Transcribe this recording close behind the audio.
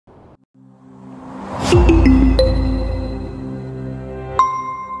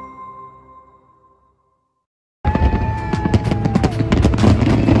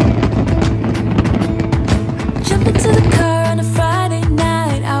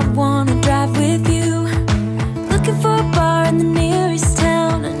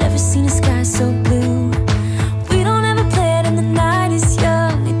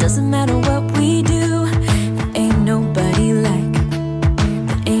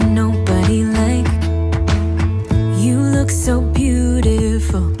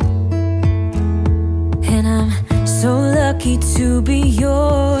To be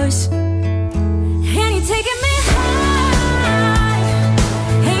yours, and you're taking me high.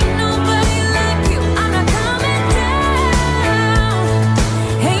 Ain't nobody like you. I'm not coming down.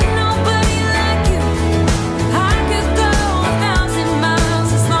 Ain't nobody like you. I could go 1,000 miles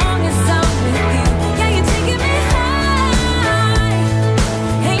as long as I'm with you. Yeah, you're taking me high.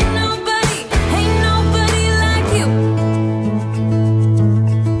 Ain't nobody like you.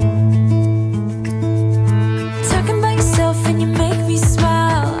 Talking about yourself and you make me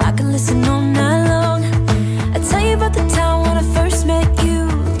smile. I can listen all night long. I tell you about the time when I first met you,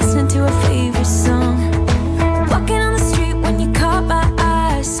 listening to a favorite song. Walking on the street when you caught my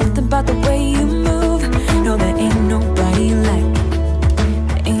eyes, something about the way you move. No, there ain't nobody like,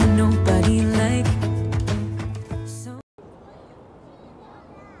 there ain't nobody like. So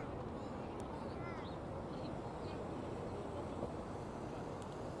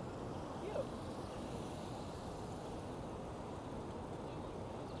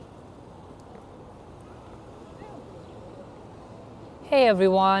Hey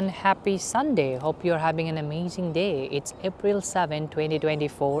everyone, happy Sunday. Hope you're having an amazing day. It's April 7,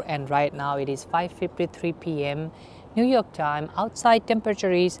 2024 and right now it is 5:53 p.m. New York time. Outside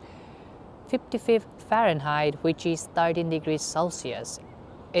temperature is 55 Fahrenheit, which is 13 degrees Celsius.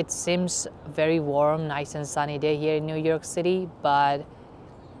 It seems very warm, nice and sunny day here in New York City, but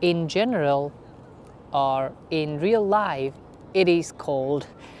in general or in real life, it is cold.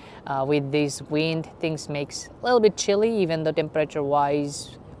 With this wind, things makes a little bit chilly, even though temperature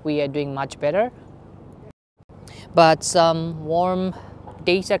wise we are doing much better. But some warm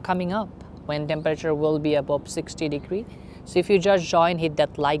days are coming up when temperature will be above 60 degrees. So if you just join, hit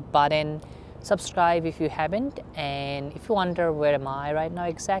that like button, subscribe if you haven't. And if you wonder where am I right now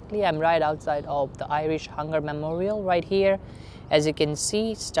exactly, I'm right outside of the Irish Hunger Memorial right here. As you can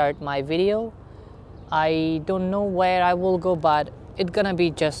see, start my video. I don't know where I will go, but it's gonna be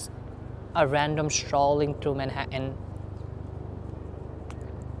just a random strolling through Manhattan.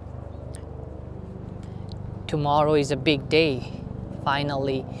 Tomorrow is a big day.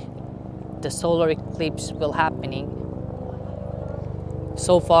 Finally, the solar eclipse will happening.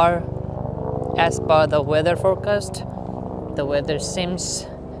 So far, as per the weather forecast, the weather seems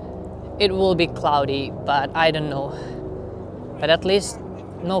it will be cloudy, but I don't know. But at least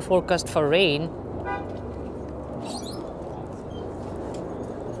no forecast for rain.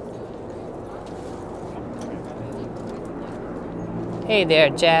 Hey there,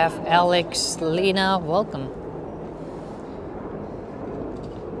 Jeff, Alex, Lena, welcome.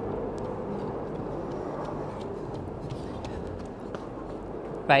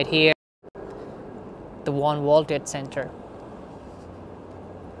 Right here, the One World Trade Center.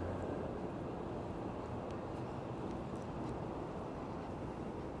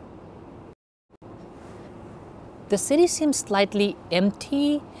 The city seems slightly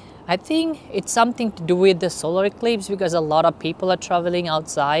empty. I think it's something to do with the solar eclipse because a lot of people are traveling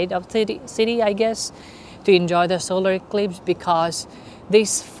outside of the city, I guess, to enjoy the solar eclipse, because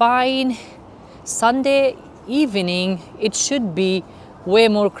this fine Sunday evening, it should be way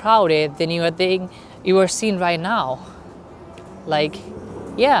more crowded than you are seeing right now. Like,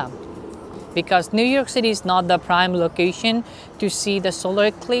 yeah, because New York City is not the prime location to see the solar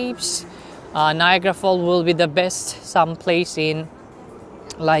eclipse. Niagara Falls will be the best. Some place in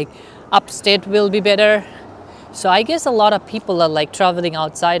like upstate will be better. So I guess a lot of people are like traveling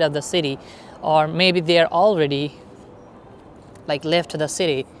outside of the city, or maybe they're already like left the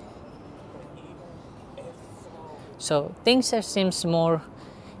city. So things seems more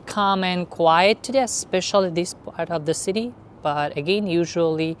calm and quiet today, especially this part of the city. But again,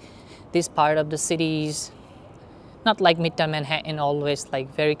 usually this part of the city is not like Midtown Manhattan, always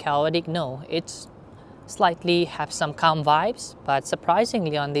like very chaotic. No, it's slightly have some calm vibes, but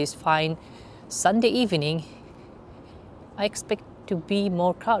surprisingly on this fine Sunday evening, I expect to be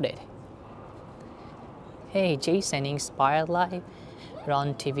more crowded. Hey, Jason, Inspired Live,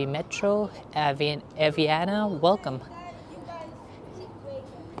 Ron TV Metro, Aviana, welcome.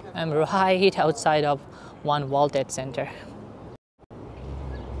 I'm right outside of One World Trade Center.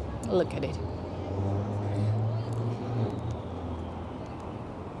 Look at it.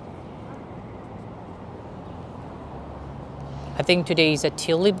 I think today is a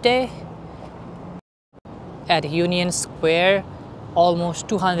tulip day at Union Square. Almost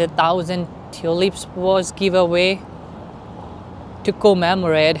 200,000 tulips was given away to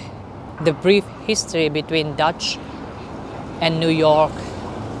commemorate the brief history between Dutch and New York.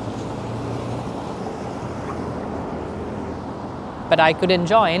 But I couldn't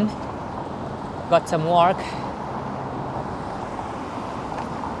join, got some work.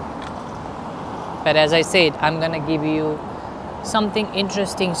 But as I said, I'm gonna give you something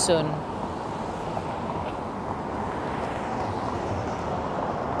interesting soon.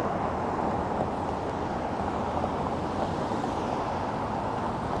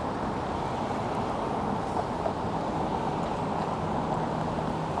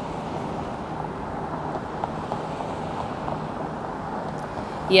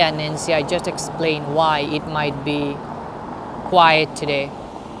 Yeah, Nancy, I just explained why it might be quiet today.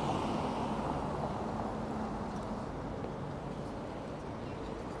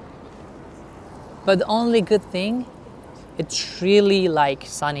 But the only good thing, it's really like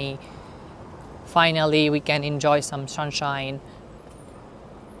sunny. Finally, we can enjoy some sunshine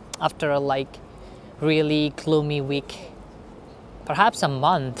after a like really gloomy week, perhaps a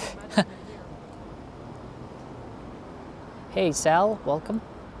month. Hey Sal, welcome.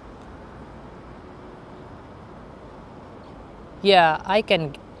 Yeah, I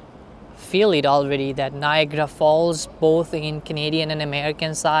can feel it already that Niagara Falls, both in Canadian and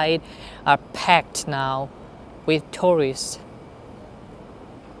American side, are packed now with tourists,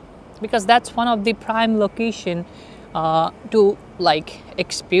 because that's one of the prime location to like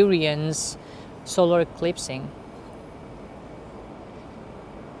experience solar eclipsing.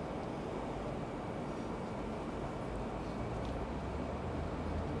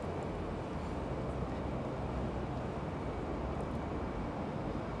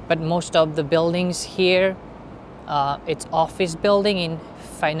 But most of the buildings here, it's office building in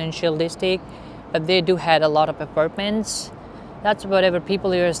financial district, but they do had a lot of apartments. That's whatever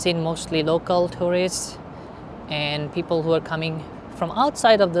people here are seen, mostly local tourists and people who are coming from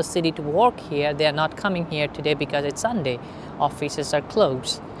outside of the city to work here. They are not coming here today because it's Sunday. Offices are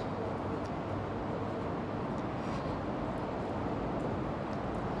closed.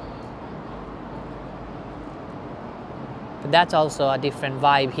 But that's also a different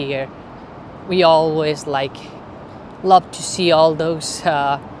vibe here. We always like love to see all those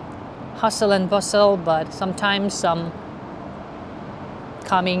hustle and bustle, but sometimes some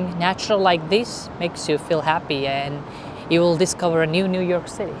coming natural like this makes you feel happy and you will discover a new New York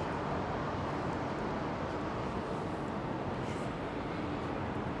City.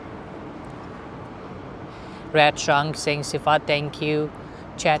 Red Trunk saying, Sifa, thank you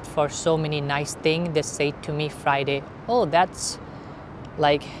chat for so many nice things they say to me Friday. Oh, that's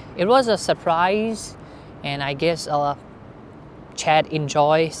like, it was a surprise, and I guess Chad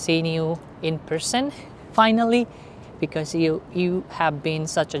enjoy seeing you in person finally, because you have been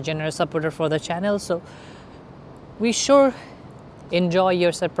such a generous supporter for the channel. So we sure enjoy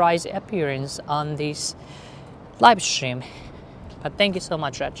your surprise appearance on this live stream. But thank you so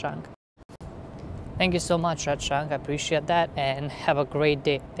much, Red Trunk. Thank you so much, Red Trunk. I appreciate that, and have a great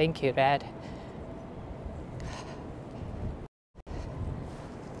day. Thank you, Red.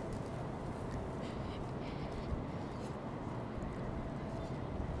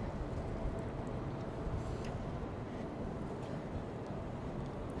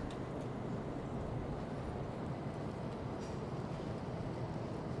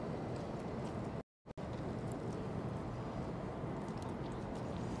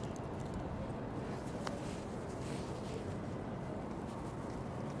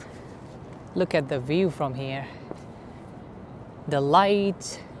 Look at the view from here. The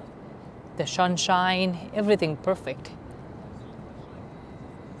light, the sunshine, everything perfect.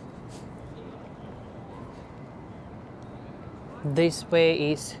 This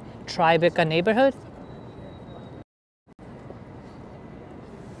way is Tribeca neighborhood.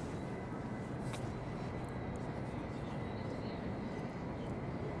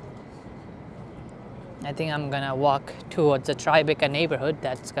 I think I'm gonna walk towards the Tribeca neighborhood.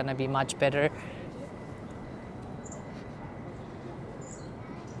 That's gonna be much better.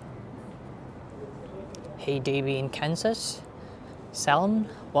 Hey Davey in Kansas. Salm,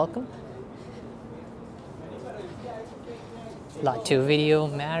 welcome. Lot 2 video,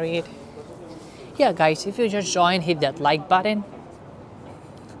 married. Yeah guys, if you just joined, hit that like button.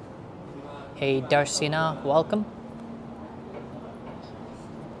 Hey Darcina, welcome.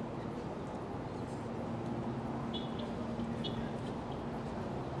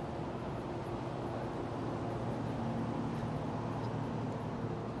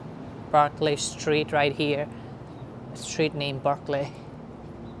 Barclay Street right here. street named Berkeley.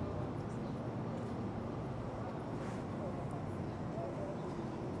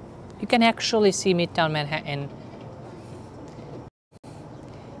 You can actually see Midtown Manhattan.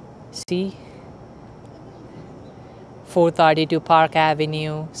 See? 432 Park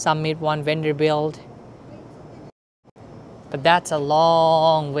Avenue, Summit 1 Vanderbilt. But that's a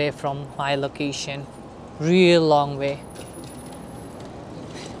long way from my location. Real long way.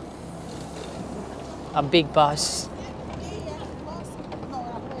 A big bus.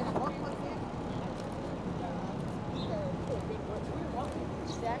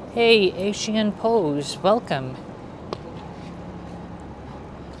 Hey, Asian Pose, welcome.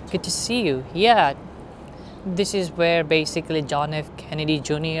 Good to see you. Yeah, this is where basically John F. Kennedy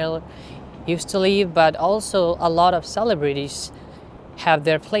Jr. used to live, but also a lot of celebrities have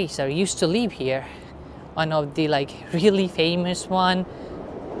their place or used to live here. One of the really famous one,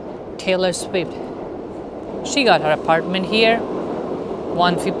 Taylor Swift. She got her apartment here,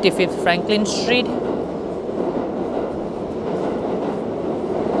 155th Franklin Street.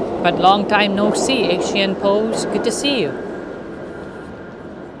 But long time no see, Asian Pose. Good to see you.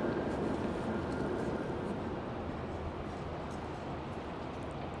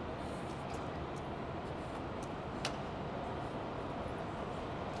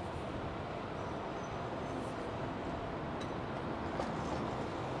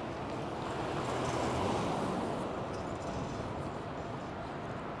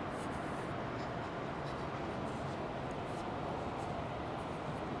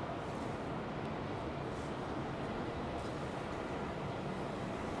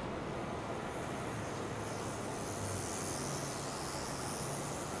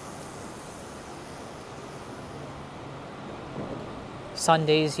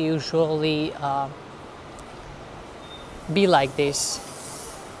 Sundays usually be like this.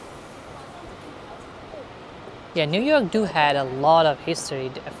 Yeah, New York do had a lot of history,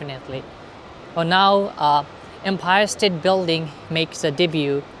 definitely. Well, now Empire State Building makes a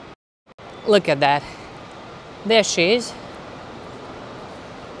debut. Look at that. There she is.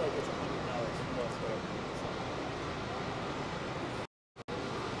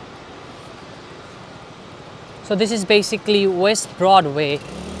 So this is basically West Broadway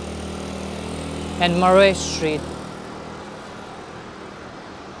and Murray Street.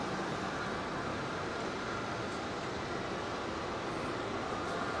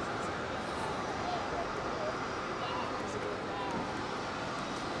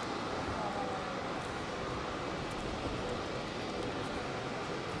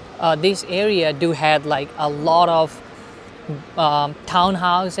 This area do had a lot of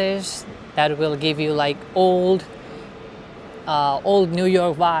townhouses that will give you old New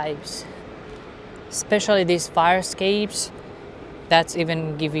York vibes, especially these fire escapes. That's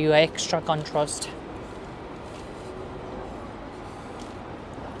even give you extra contrast.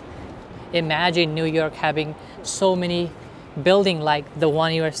 Imagine New York having so many buildings like the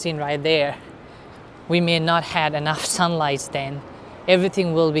one you are seeing right there. We may not had enough sunlight then.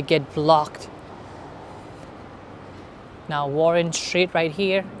 Everything will be get blocked. Now Warren Street right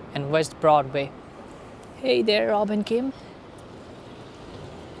here and West Broadway. Hey there, Robin Kim.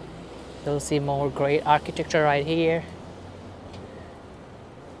 You'll see more great architecture right here.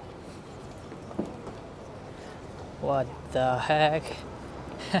 What the heck?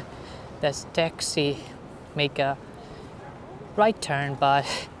 This taxi make a right turn, but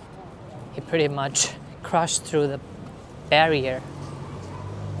he pretty much crushed through the barrier.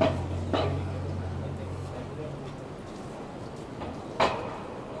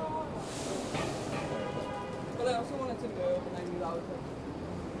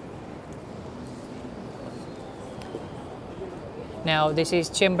 Now this is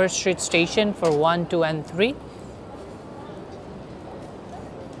Chambers Street Station for 1, 2, and 3.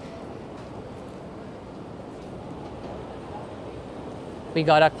 We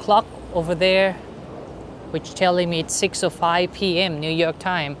got a clock over there which telling me it's 6:05 p.m. New York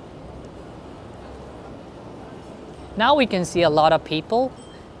time. Now we can see a lot of people.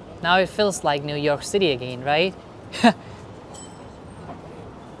 Now it feels like New York City again, right?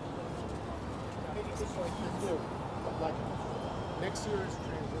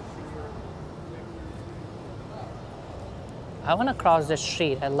 I want to cross the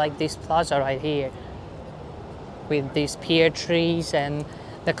street. I like this plaza right here with these pear trees and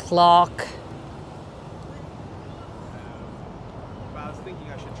the clock. I was thinking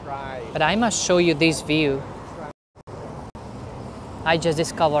I should try. But I must show you this view. I just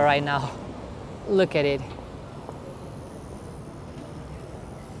discovered right now. Look at it.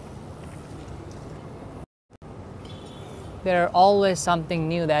 There are always something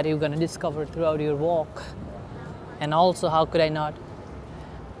new that you're gonna discover throughout your walk. And also, how could I not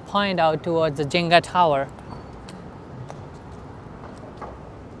point out towards the Jenga tower?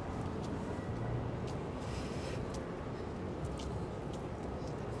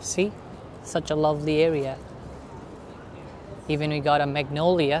 See, such a lovely area. Even we got a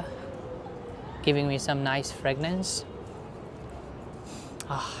magnolia giving me some nice fragrance.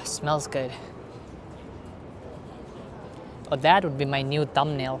 Ah, smells good. Oh, that would be my new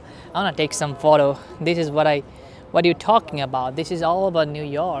thumbnail. I want to take some photo. This is what you're talking about. This is all about New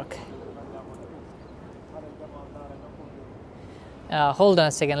York. Hold on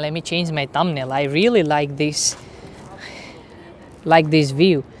a second. Let me change my thumbnail. I really like this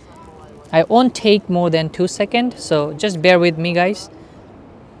view. I won't take more than 2 seconds, so just bear with me, guys.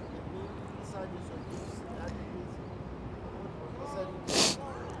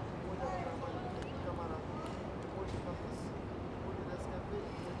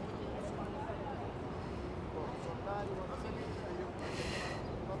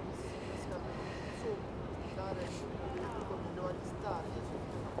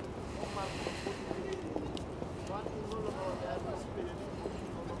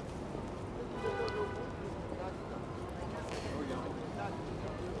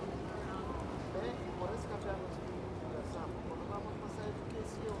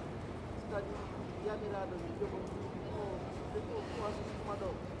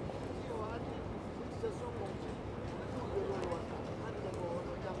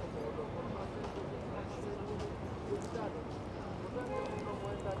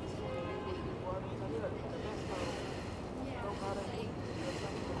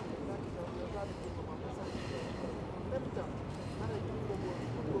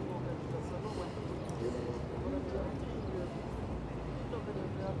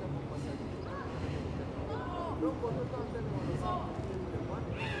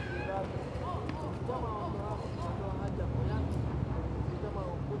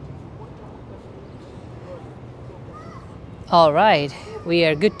 All right, we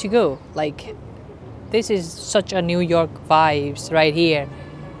are good to go. Like, this is such a New York vibes right here.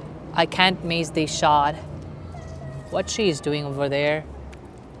 I can't miss this shot. What she is doing over there?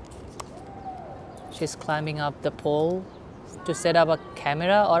 She's climbing up the pole to set up a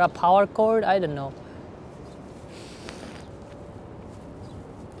camera or a power cord. I don't know.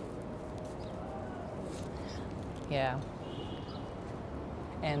 Yeah.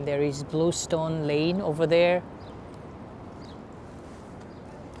 And there is Bluestone Lane over there.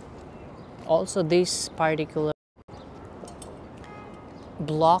 Also, this particular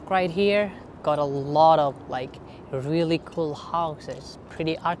block right here got a lot of like really cool houses,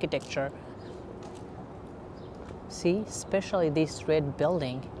 pretty architecture. See, especially this red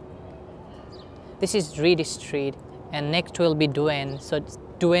building. This is Reed Street, and next will be Duane, so it's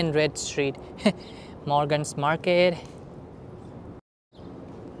Duane Red Street. Morgan's Market.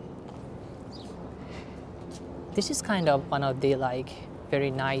 This is kind of one of the like very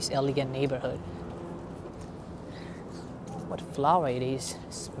nice, elegant neighborhood. What flower it is,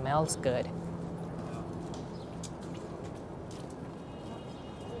 smells good.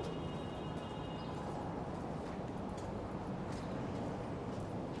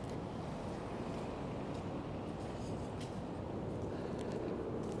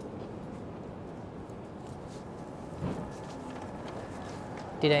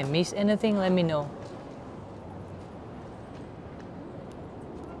 Did I miss anything? Let me know.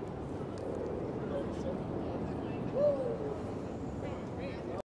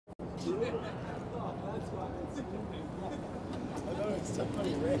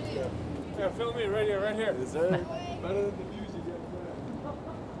 Yeah, film me right here, right here. Is there better than the views you get?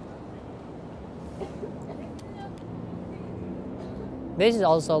 This is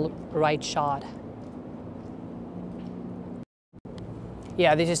also right shot.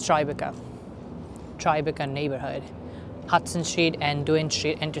 Yeah, this is Tribeca neighborhood. Hudson Street and Duane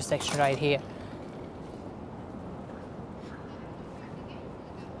Street intersection right here.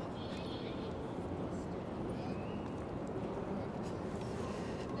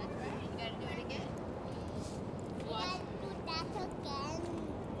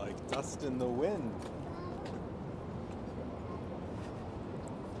 Like dust in the wind.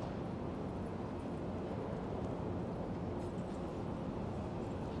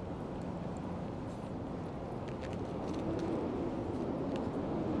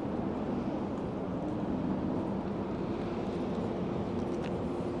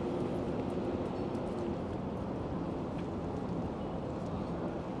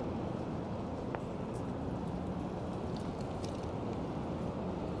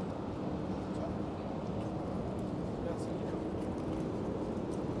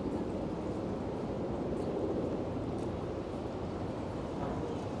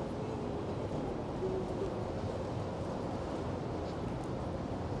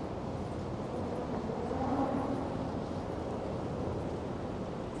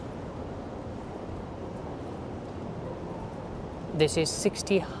 This is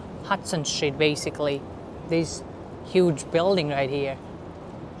 60 Hudson Street basically. This huge building right here.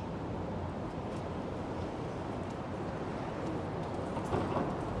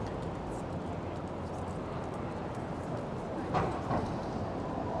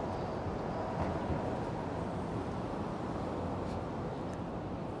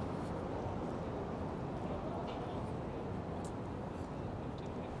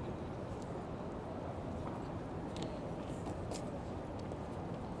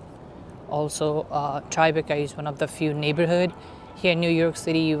 Also, Tribeca is one of the few neighborhood here in New York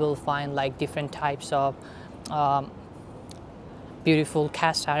City. You will find like different types of beautiful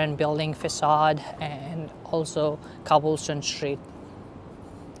cast iron building facade and also cobblestone street.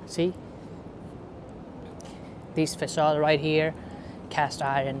 See this facade right here, cast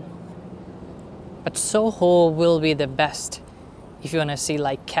iron. But Soho will be the best if you want to see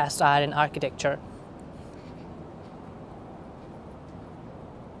like cast iron architecture.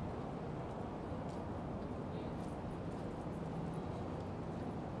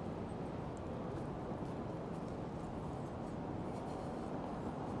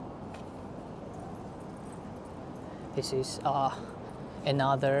 This is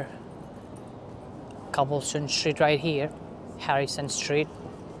another cobblestone street right here, Harrison Street.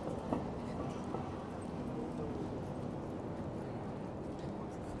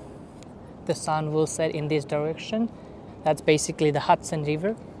 The sun will set in this direction. That's basically the Hudson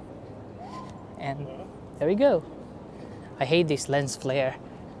River. And there we go. I hate this lens flare.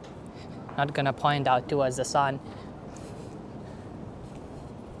 Not gonna point out towards the sun.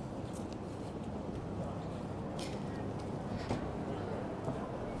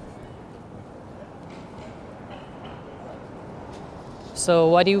 So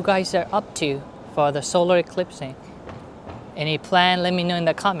what you guys are up to for the solar eclipsing? Any plan? Let me know in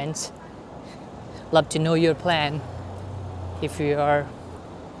the comments. Love to know your plan if you are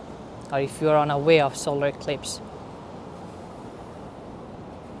on a way of solar eclipse.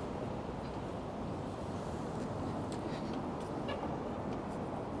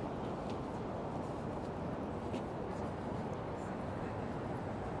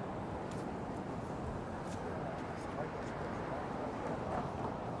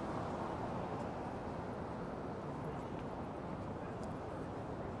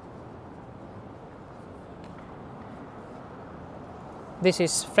 This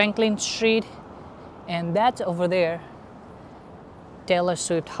is Franklin Street, and that's over there, Taylor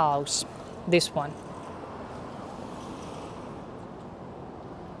Swift house, this one.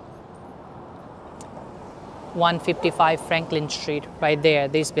 (155) Franklin Street, right there,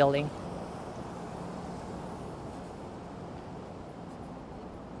 this building.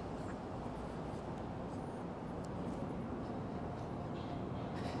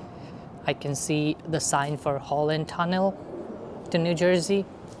 I can see the sign for Holland Tunnel to New Jersey.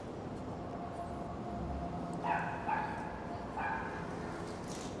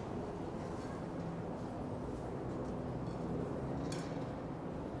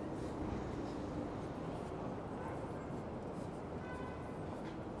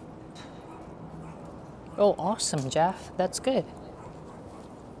 Oh, awesome, Jeff. That's good.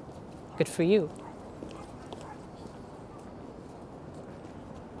 Good for you.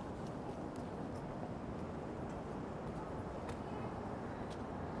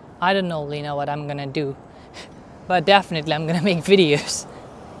 I don't know, Lena, what I'm gonna do, but definitely I'm gonna make videos.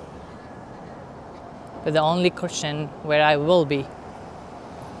 But the only question where I will be,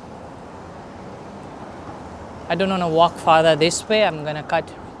 I don't wanna walk farther this way. I'm gonna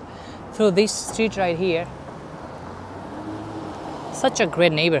cut through this street right here. Such a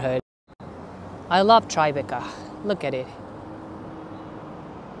great neighborhood. I love Tribeca. Look at it.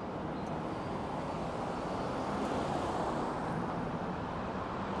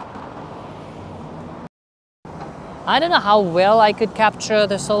 I don't know how well I could capture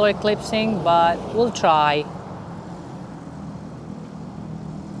the solar eclipsing, but we'll try.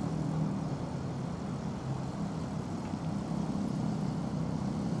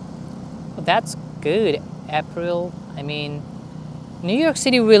 Well, that's good. April, I mean, New York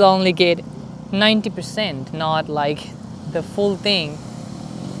City will only get 90%, not like the full thing.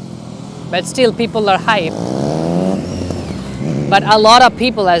 But still, people are hyped. But a lot of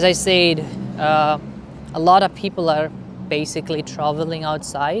people, as I said, a lot of people are basically traveling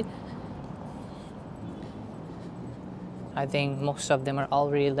outside. I think most of them are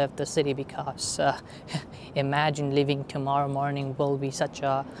already left the city because imagine living tomorrow morning will be such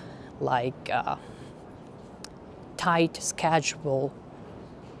a tight schedule.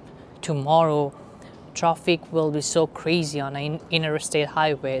 Tomorrow traffic will be so crazy on interstate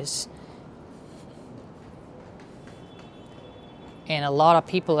highways. and a lot of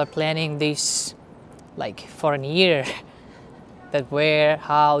people are planning this like for a year, that where,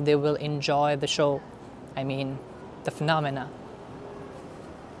 how they will enjoy the show. I mean, the phenomena.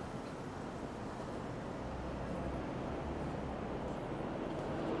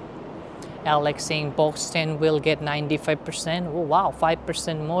 Alex saying Boston will get 95%. Oh wow,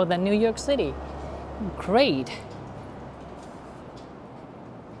 5% more than New York City. Great.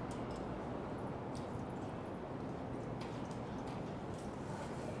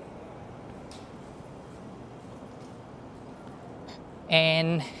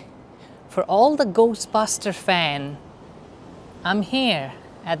 And for all the Ghostbuster fan, I'm here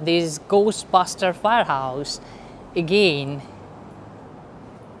at this Ghostbuster firehouse again.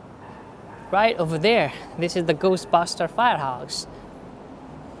 Right over there, this is the Ghostbuster firehouse.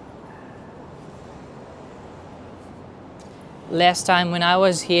 Last time when I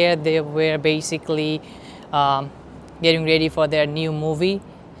was here, they were basically getting ready for their new movie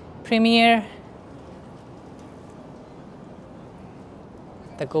premiere,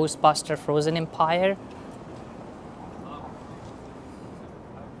 the Ghostbuster Frozen Empire.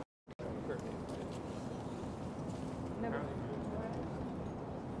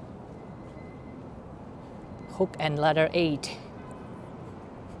 Hook and Ladder 8.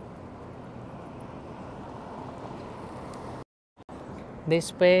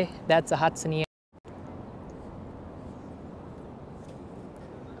 This way, that's the Hudson.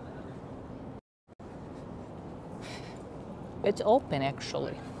 It's open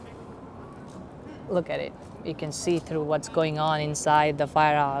actually. Look at it. You can see through what's going on inside the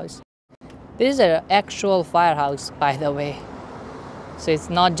firehouse. This is an actual firehouse, by the way. So it's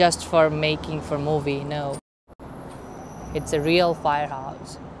not just for making for movie, no. It's a real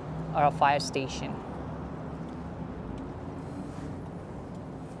firehouse or a fire station.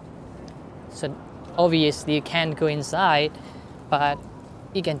 So obviously you can't go inside, but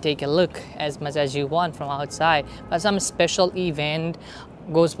you can take a look as much as you want from outside. But some special event,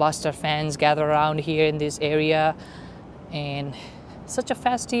 Ghostbuster fans gather around here in this area, and such a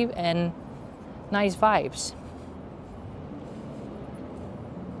festive and nice vibes.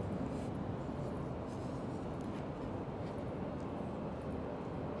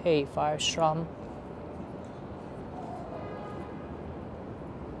 Hey, Firestrom.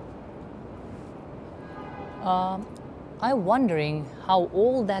 I'm wondering how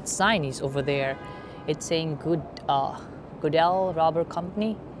old that sign is over there. It's saying Goodell Rubber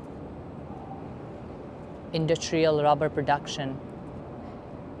Company, Industrial Rubber Production.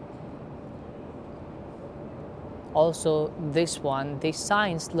 Also, this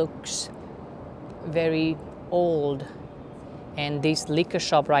signs looks very old. And this liquor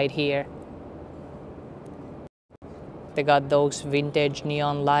shop right here, they got those vintage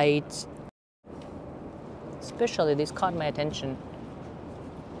neon lights. Especially this caught my attention.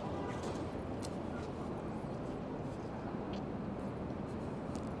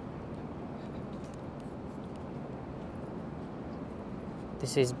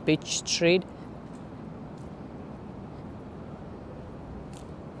 This is Beach Street.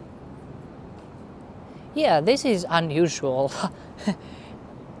 Yeah, this is unusual.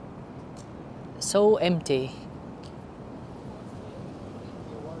 So empty.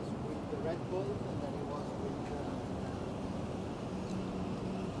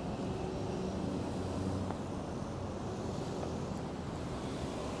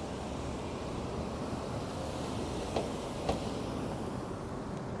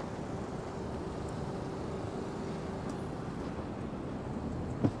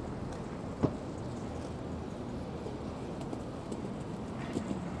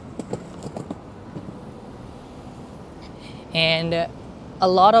 And a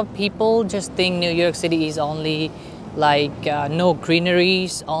lot of people just think New York City is only like no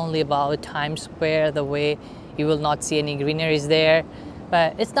greeneries, only about Times Square, the way you will not see any greeneries there.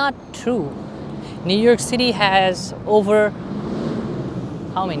 But it's not true. New York City has over,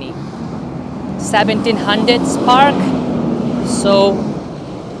 how many? 1,700 parks. So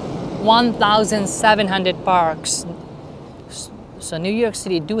 1,700 parks. So New York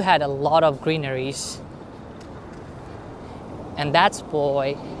City do had a lot of greeneries. And that's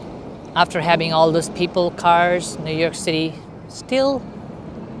why, after having all those people, cars, New York City still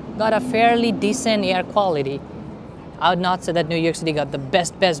got a fairly decent air quality. I would not say that New York City got the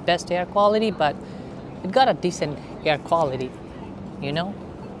best air quality, but it got a decent air quality, you know,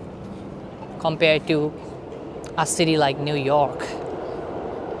 compared to a city like New York.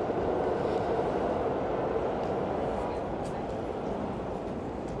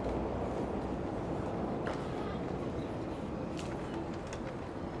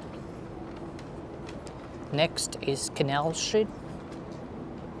 Next is Canal Street.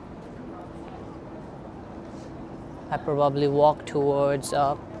 I probably walk towards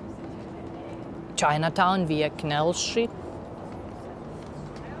Chinatown via Canal Street.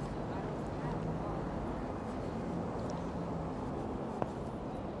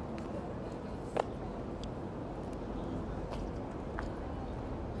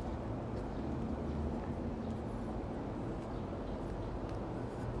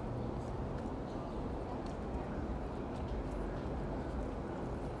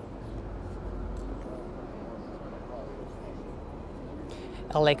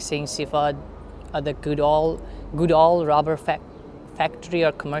 I like seeing Sifa at the good old rubber factory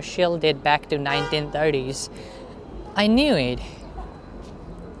or commercial date back to 1930s. I knew it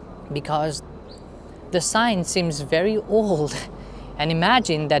because the sign seems very old, and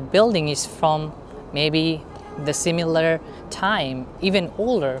imagine that building is from maybe the similar time, even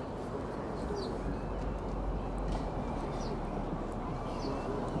older.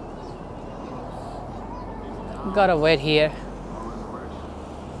 Gotta wait here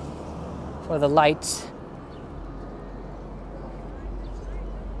for the lights.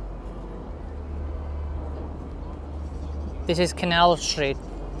 This is Canal Street.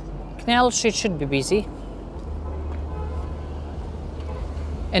 Canal Street should be busy.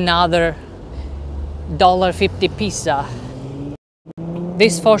 Another $1.50 pizza.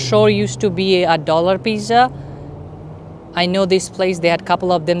 This for sure used to be a dollar pizza. I know this place, they had a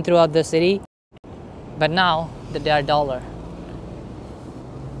couple of them throughout the city, but now they are $1.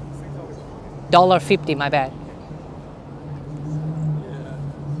 $1.50, my bad.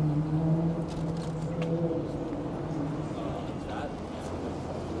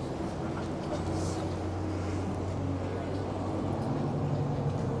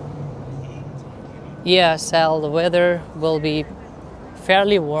 Yeah, Sal, the weather will be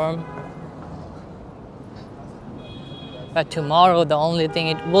fairly warm. But tomorrow, the only thing,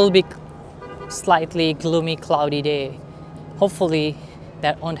 it will be slightly gloomy, cloudy day. Hopefully,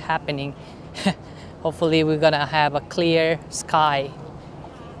 that won't happening. Hopefully, we're gonna have a clear sky,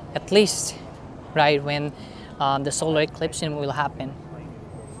 at least right when the solar eclipse will happen.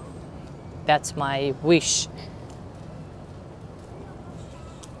 That's my wish.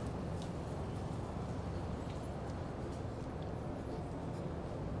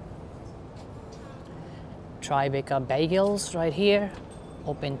 Tribeca Bagels right here,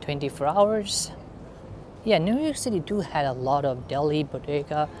 open 24 hours. Yeah, New York City do had a lot of deli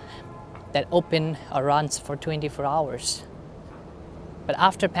bodega that open or runs for 24 hours. But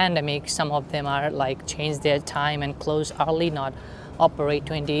after pandemic, some of them are like change their time and close early, not operate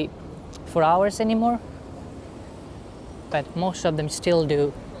 24 hours anymore. But most of them still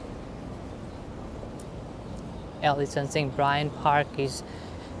do. Ellison St. Bryant Park is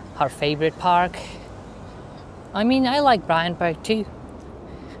her favorite park. I mean, I like Bryant Park too,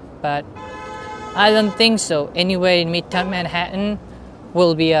 but I don't think so. Anywhere in Midtown Manhattan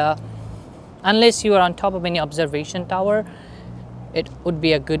will be unless you are on top of any observation tower, it would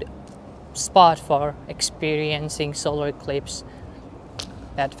be a good spot for experiencing solar eclipse,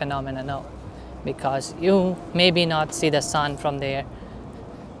 that phenomenon, no, because you maybe not see the sun from there.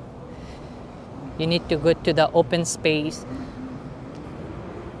 You need to go to the open space.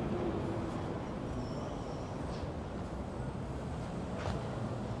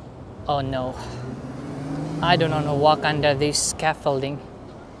 Oh no, I don't want to walk under this scaffolding.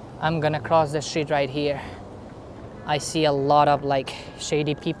 I'm gonna cross the street right here. I see a lot of like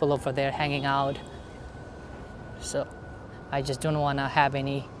shady people over there hanging out. So I just don't want to have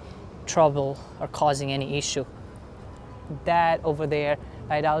any trouble or causing any issue. That over there,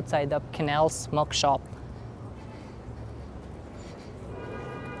 right outside the Canal Smoke Shop.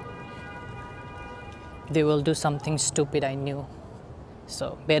 They will do something stupid, I knew.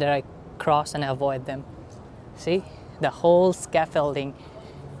 So better I cross and avoid them. See, the whole scaffolding,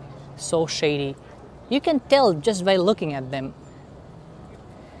 so shady. You can tell just by looking at them.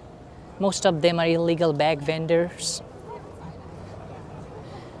 Most of them are illegal bag vendors,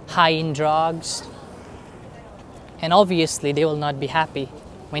 high in drugs, and obviously they will not be happy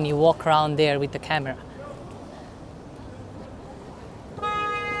when you walk around there with the camera.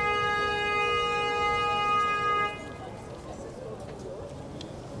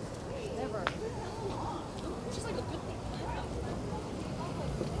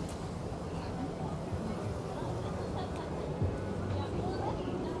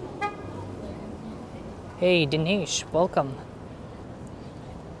 Hey Dinesh, welcome.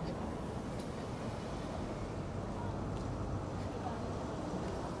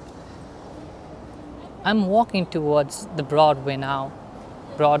 I'm walking towards the Broadway now.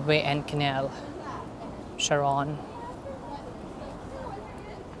 Broadway and Canal. Sharon.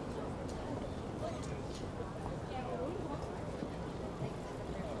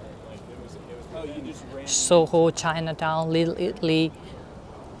 Soho, Chinatown, Little Italy,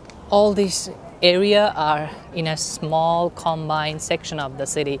 all these area are in a small combined section of the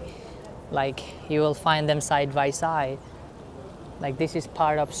city. Like you will find them side by side. Like this is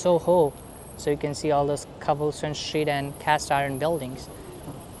part of Soho, so you can see all those cobblestone street and cast iron buildings.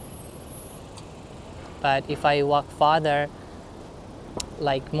 But if I walk farther,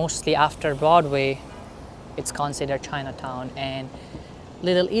 like mostly after Broadway, it's considered Chinatown, and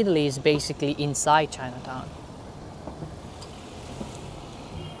Little Italy is basically inside Chinatown.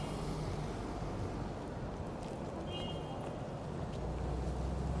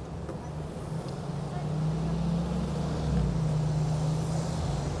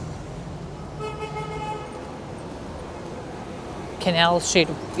 Canal Street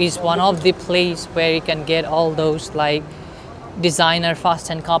is one of the place where you can get all those like designer fast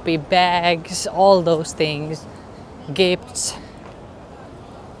and copy bags, all those things, gifts.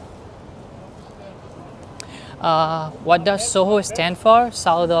 What does Soho stand for?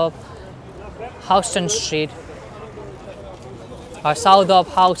 South of Houston Street, or south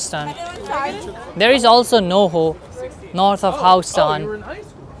of Houston. There is also NoHo, north of Houston.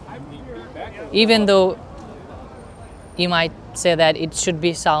 Even though you might say that it should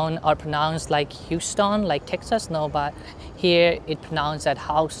be sound or pronounced like Houston, like Texas, no, but here it pronounced at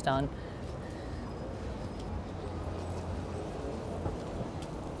Houston.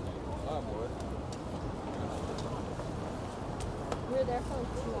 We were there for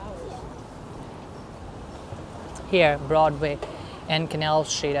like 2 hours. Here, Broadway and Canal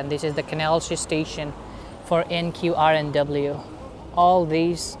Street, and this is the Canal Street station for NQRNW. All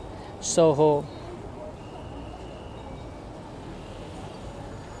these Soho.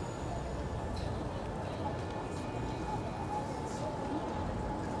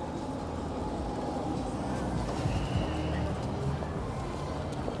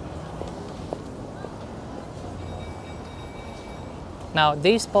 Now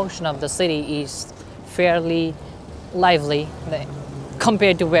this portion of the city is fairly lively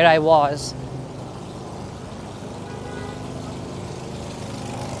compared to where I was.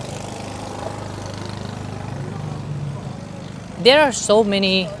 There are so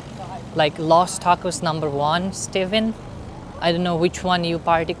many like Lost Tacos #1, Steven. I don't know which one you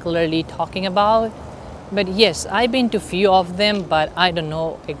particularly talking about, but yes, I've been to few of them, but I don't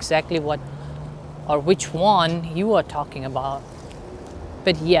know exactly what or which one you are talking about.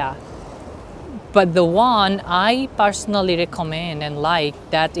 But yeah, but the one I personally recommend and like,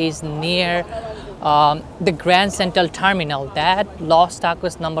 that is near the Grand Central Terminal. That Lost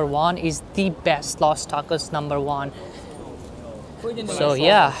Tacos #1 is the best Lost Tacos #1. So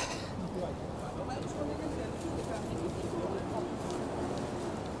yeah.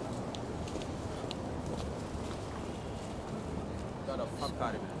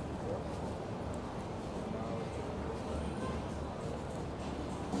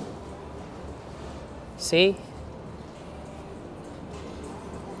 See?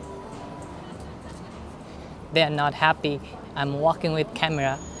 They are not happy. I'm walking with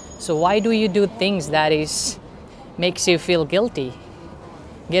camera. So why do you do things that makes you feel guilty?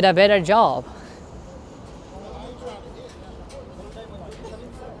 Get a better job.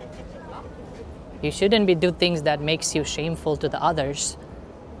 You shouldn't be do things that makes you shameful to the others.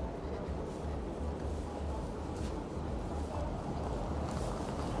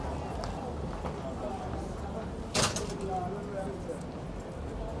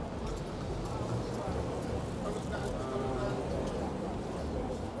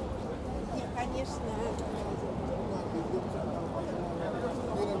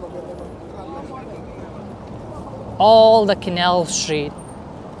 All the Canal Street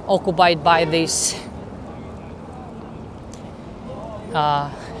occupied by these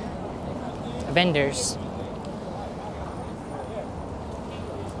vendors.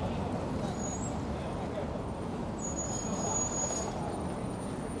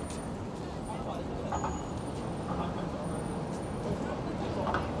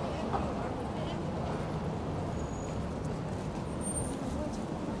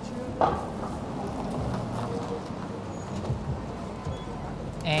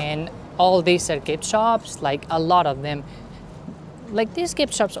 And all these are gift shops, like a lot of them. Like these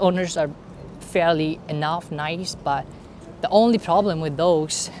gift shops owners are fairly enough nice, but the only problem with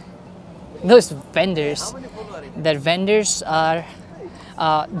those vendors, those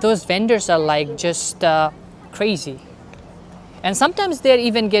vendors are like just crazy. And sometimes they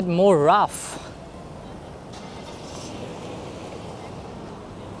even get more rough.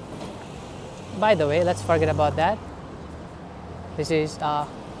 By the way, let's forget about that. This is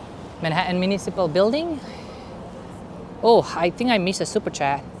Manhattan Municipal Building. Oh, I think I missed a super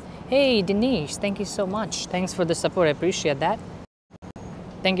chat. Hey, Dinesh, thank you so much. Thanks for the support. I appreciate that.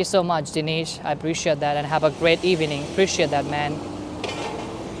 Thank you so much, Dinesh. I appreciate that and have a great evening. Appreciate that, man.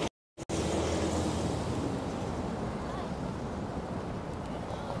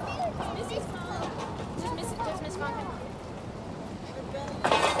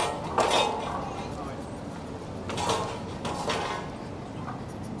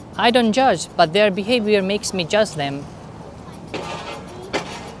 I don't judge, but their behavior makes me judge them.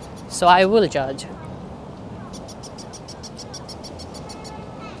 So I will judge.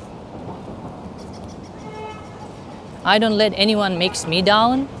 I don't let anyone makes me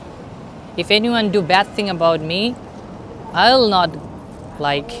down. If anyone do bad thing about me, I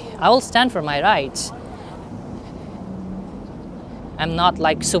will stand for my rights. I'm not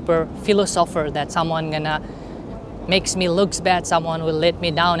like super philosopher that someone gonna makes me looks bad, someone will let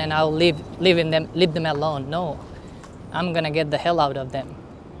me down and I'll leave them alone. No, I'm gonna get the hell out of them.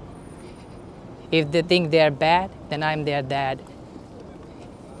 If they think they're bad, then I'm their dad.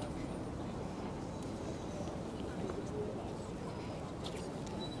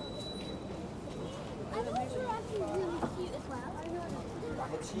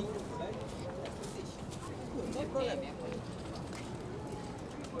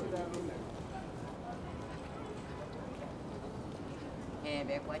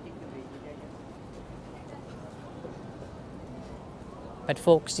 But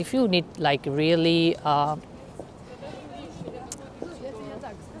folks, if you need like really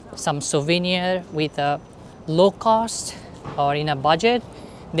some souvenir with a low cost or in a budget,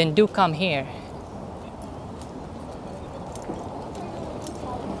 then do come here.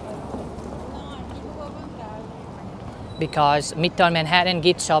 Because Midtown Manhattan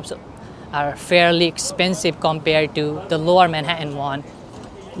gift shops are fairly expensive compared to the Lower Manhattan one.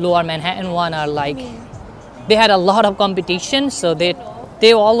 Lower Manhattan one are like, they had a lot of competition, so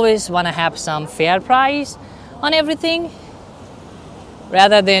they always want to have some fair price on everything,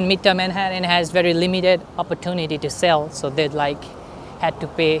 rather than Midtown Manhattan has very limited opportunity to sell, so they like had to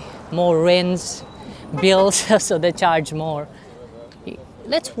pay more rents, bills, so they charge more.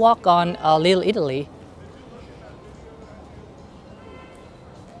 Let's walk on Little Italy.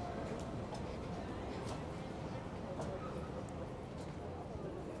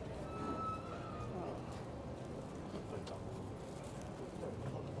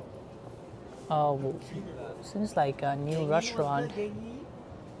 Oh, seems like a new restaurant.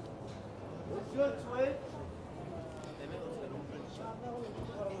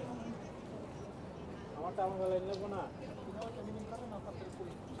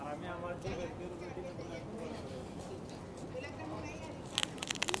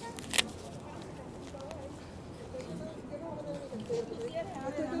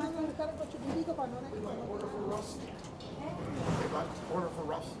 Order for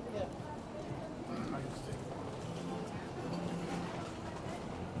Russ.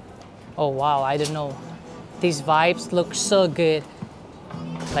 Oh wow, I don't know. These vibes look so good.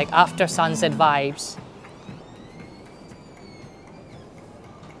 Like after sunset vibes.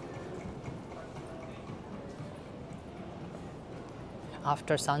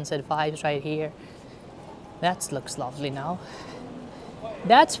 After sunset vibes right here. That looks lovely now.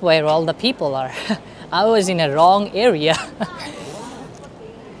 That's where all the people are. I was in a wrong area.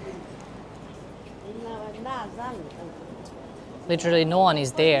 Literally no one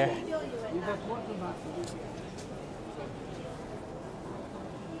is there.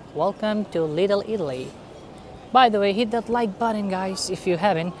 Welcome to Little Italy. By the way, hit that like button, guys, if you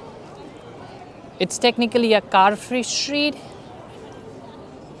haven't. It's technically a car-free street,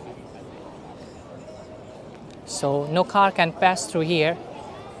 so no car can pass through here.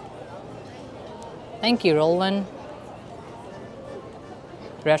 Thank you, Roland.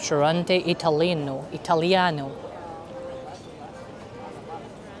 Ristorante Italiano.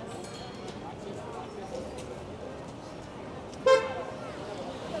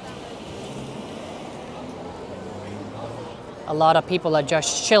 A lot of people are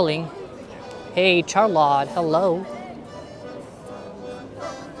just chilling. Hey, Charlotte, hello.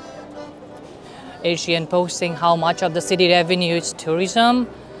 Asian posting how much of the city revenue is tourism.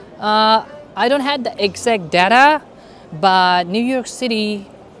 I don't have the exact data, but New York City,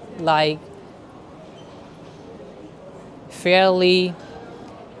 like, fairly,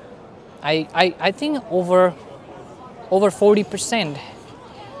 I think over 40%.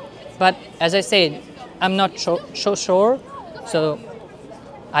 But as I said, I'm not so sure. So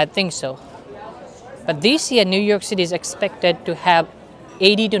I think so. But this year, New York City is expected to have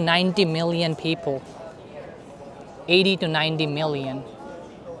 80 to 90 million people. 80 to 90 million.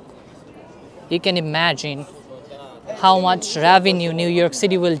 You can imagine how much revenue New York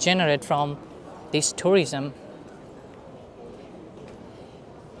City will generate from this tourism.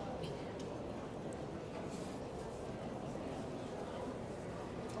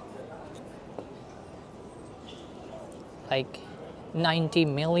 Like 90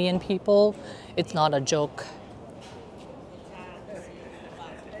 million people, it's not a joke.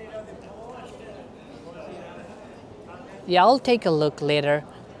 Yeah, I'll take a look later.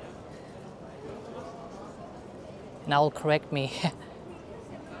 And I'll correct me.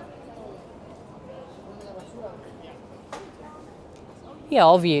 Yeah,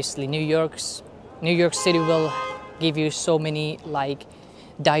 obviously New York City will give you so many like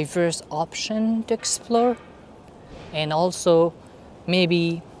diverse options to explore, and also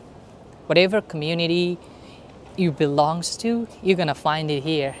maybe whatever community you belongs to, you're gonna find it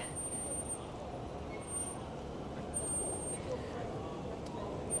here.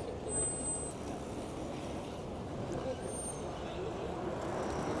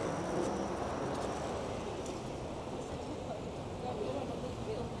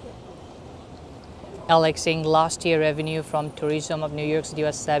 Alex saying last year revenue from tourism of New York City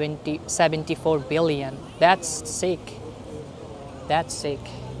was 74 billion. That's sick. That's sick.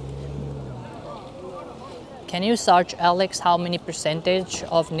 Can you search, Alex, how many percentage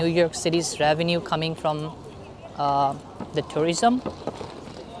of New York City's revenue coming from the tourism?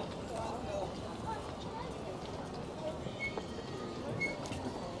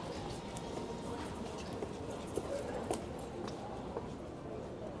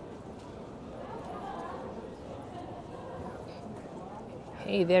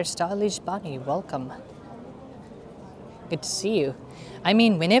 Hey there, Stylish Bunny, welcome. Good to see you. I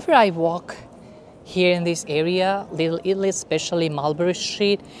mean, whenever I walk here in this area, Little Italy, especially Mulberry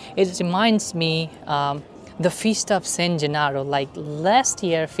Street, it reminds me the Feast of San Gennaro. Like last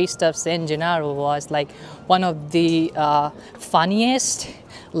year, Feast of San Gennaro was like one of the funniest,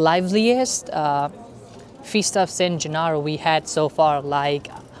 liveliest Feast of San Gennaro we had so far. Like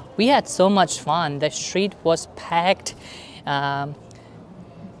we had so much fun. The street was packed.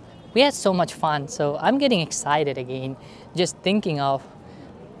 We had so much fun, so I'm getting excited again, just thinking of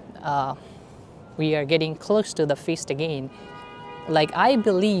we are getting close to the feast again. Like I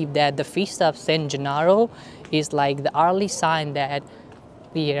believe that the Feast of San Gennaro is like the early sign that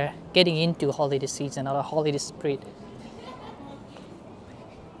we are getting into holiday season or a holiday spirit.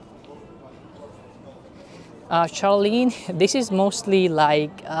 Charlene, this is mostly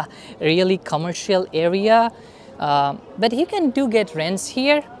like a really commercial area, but you can get rents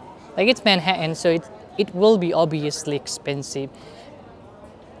here. Like it's Manhattan, so it will be obviously expensive.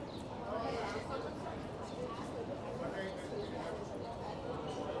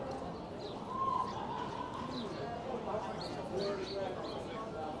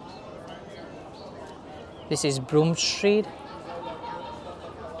 This is Broome Street.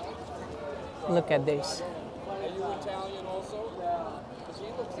 Look at this. Are you Italian also? Because he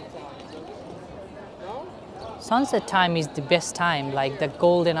looks Italian. No? Sunset time is the best time, like the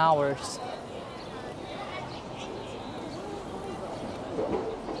golden hours.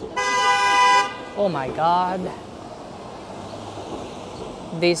 Oh my God.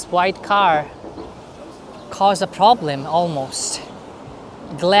 This white car caused a problem almost.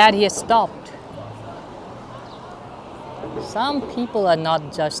 Glad he stopped. Some people are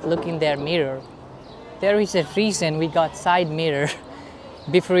not just looking their mirror. There is a reason we got side mirror.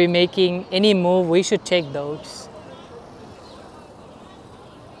 Before we making any move, we should check those.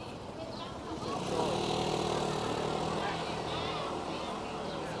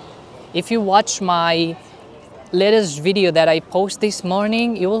 If you watch my latest video that I post this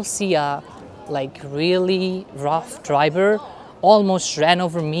morning, you will see a like really rough driver almost ran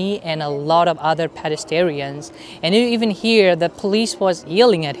over me and a lot of other pedestrians. And you even hear the police was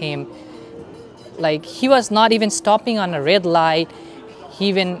yelling at him. Like he was not even stopping on a red light. He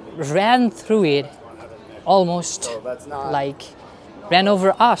even ran through it, almost like ran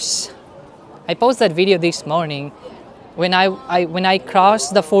over us. I posted that video this morning. When I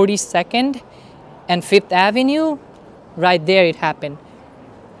crossed the 42nd and 5th Avenue, right there it happened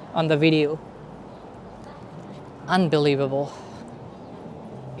on the video. Unbelievable.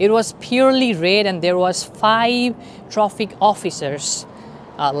 It was purely red and there was 5 traffic officers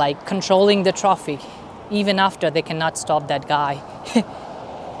like controlling the traffic. Even after they cannot stop that guy.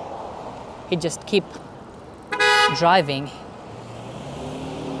 He just keep driving.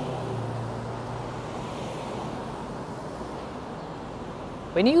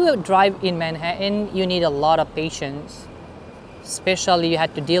 When you drive in Manhattan, you need a lot of patience. Especially you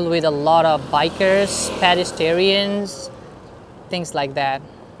had to deal with a lot of bikers, pedestrians, things like that.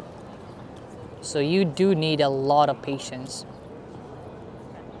 So you do need a lot of patience.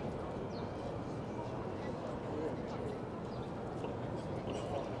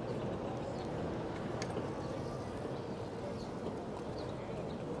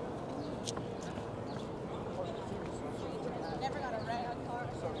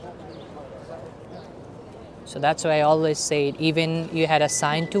 So that's why I always say it, even you had a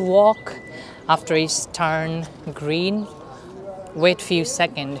sign to walk, after it's turned green, wait few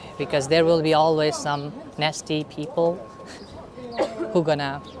seconds, because there will be always some nasty people who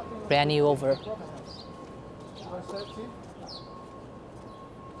gonna ran you over.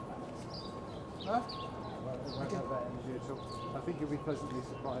 I think you'll be pleasantly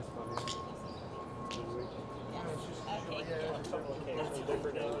surprised by it.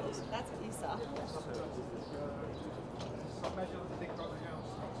 That's what you saw.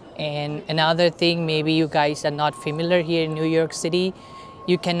 And another thing, maybe you guys are not familiar here in New York City,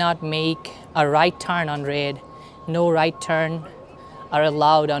 you cannot make a right turn on red. No right turn are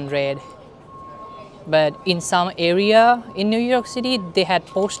allowed on red. But in some area in New York City, they had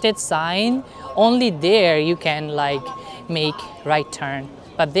posted sign, only there you can like make right turn.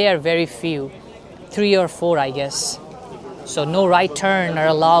 But they are very few, 3 or 4 I guess. So no right turn are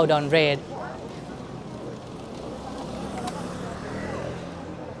allowed on red.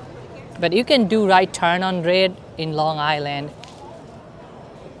 But you can do right turn on red in Long Island.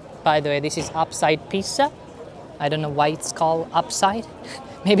 By the way, this is upside pizza. I don't know why it's called upside.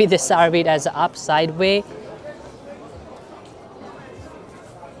 Maybe they serve it as an upside way.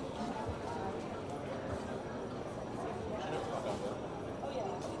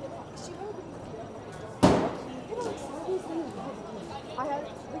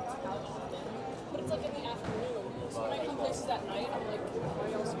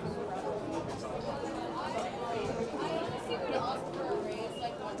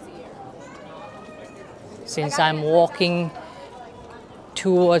 Since I'm walking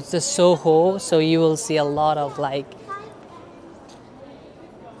towards the Soho, so you will see a lot of like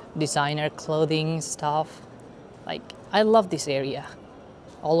designer clothing stuff. Like, I love this area.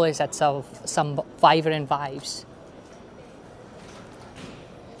 Always had some vibrant vibes.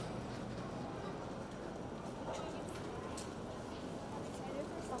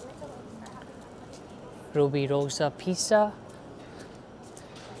 Ruby Rosa Pizza.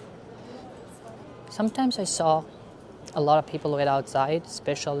 Sometimes I saw a lot of people wait outside,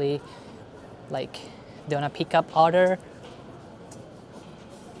 especially like they wanna pick up order.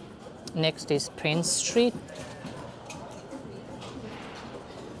 Next is Prince Street.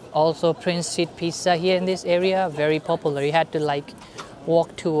 Also Prince Street Pizza here in this area, very popular. You had to like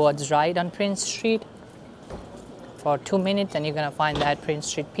walk towards right on Prince Street for 2 minutes and you're gonna find that Prince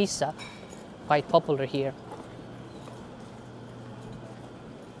Street Pizza, quite popular here.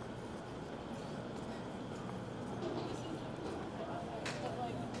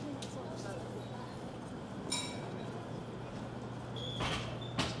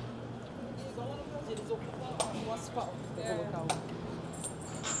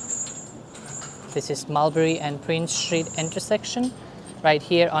 This is Mulberry and Prince Street intersection. Right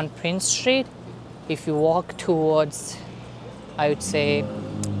here on Prince Street, if you walk towards, I would say,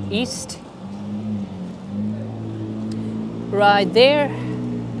 east, right there,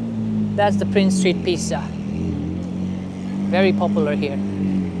 that's the Prince Street Pizza. Very popular here.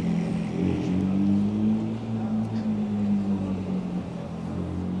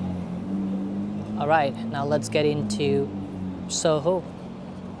 All right, now let's get into Soho.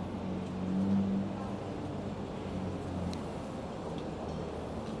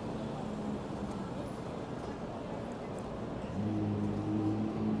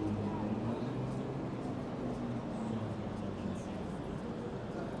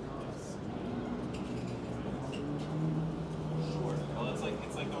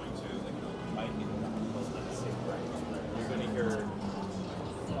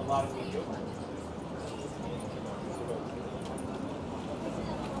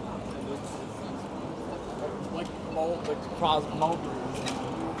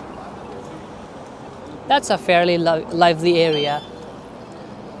 That's a fairly lively area.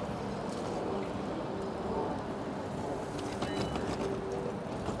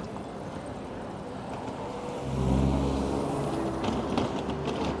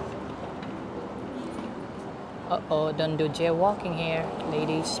 Uh-oh, don't do jaywalking here,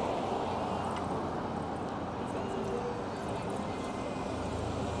 ladies.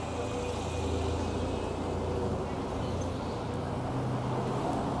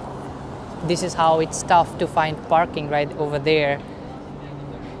 This is how it's tough to find parking right over there.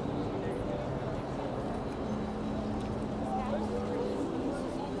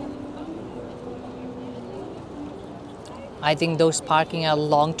 I think those parking are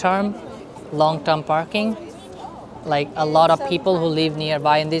long-term parking. Like a lot of people who live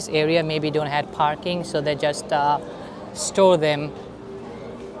nearby in this area maybe don't have parking, so they just store them.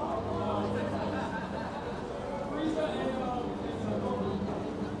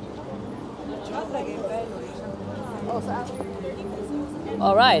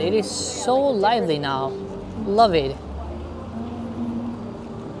 All right, it is so lively now. Love it.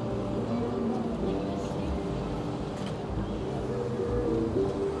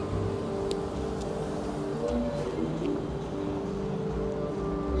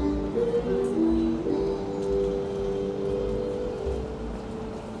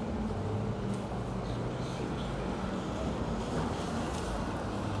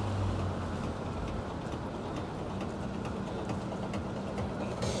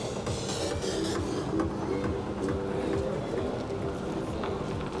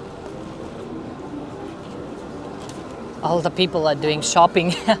 All the people are doing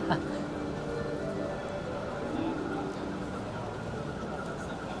shopping.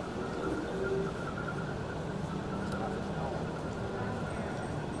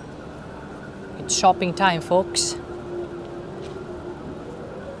 It's shopping time, folks.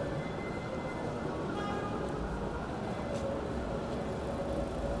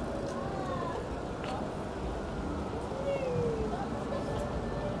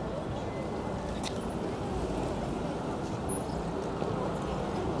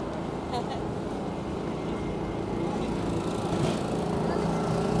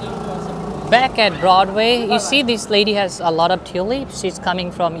 Back at Broadway, you see this lady has a lot of tulips. She's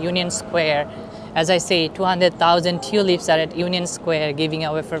coming from Union Square. As I say, 200,000 tulips are at Union Square giving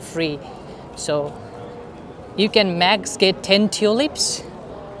away for free. So you can max get 10 tulips.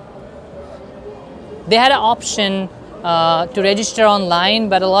 They had an option to register online,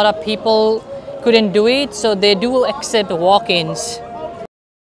 but a lot of people couldn't do it, so they do accept walk-ins.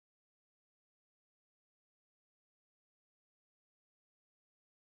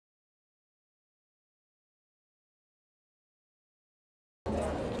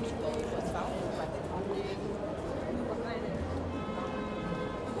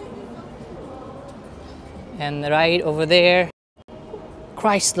 And right over there,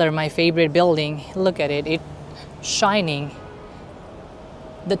 Chrysler, my favorite building. Look at it, it's shining.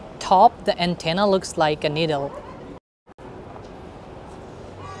 The top, the antenna looks like a needle.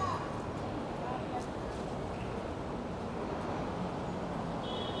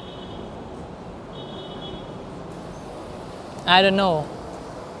 I don't know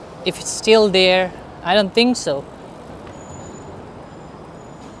if it's still there. I don't think so.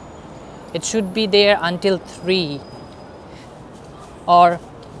 It should be there until 3 or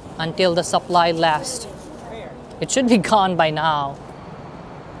until the supply lasts. It should be gone by now.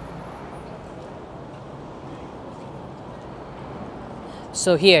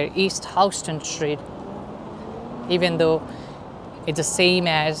 So here, East Houston Street, even though it's the same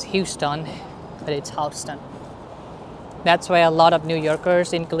as Houston, but it's Houston. That's why a lot of New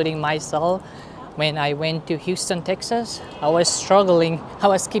Yorkers, including myself, when I went to Houston, Texas, I was struggling. I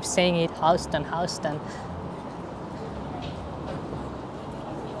was keep saying it, Houston, Houston.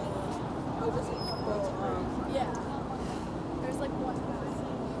 Yeah. There's like one.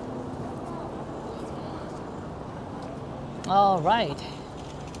 All right.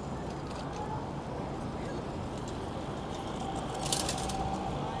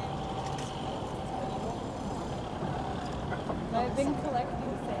 I've been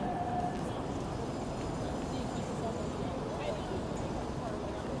collecting sand.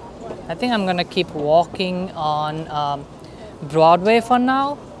 I think I'm gonna keep walking on Broadway for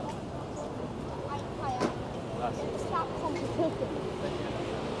now.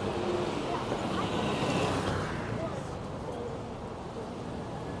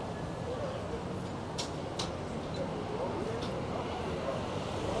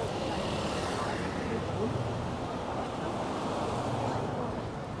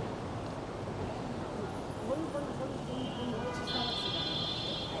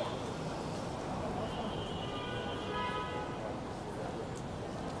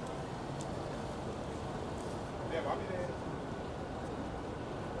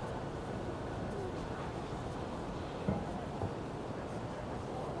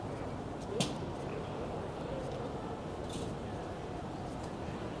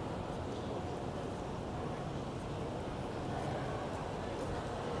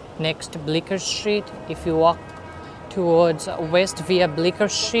 Next, Bleecker Street. If you walk towards west via Bleecker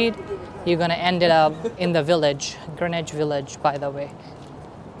Street, you're gonna end it up in the village, Greenwich Village, by the way.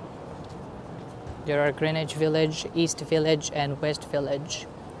 There are Greenwich Village, East Village, and West Village.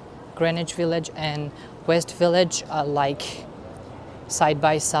 Greenwich Village and West Village are like side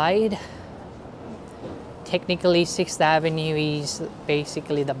by side. Technically 6th Avenue is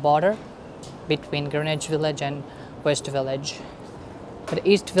basically the border between Greenwich Village and West Village. But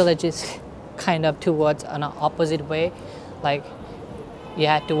East Village is kind of towards an opposite way. Like you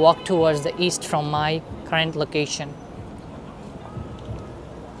had to walk towards the east from my current location.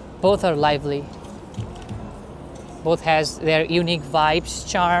 Both are lively. Both has their unique vibes,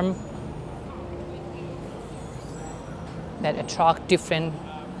 charm that attract different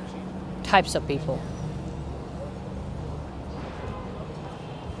types of people.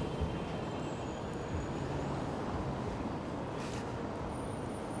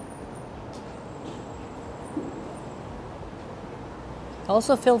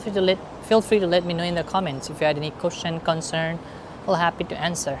 Also feel free to let me know in the comments if you had any question, concern. I'll happy to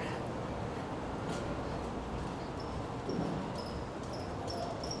answer.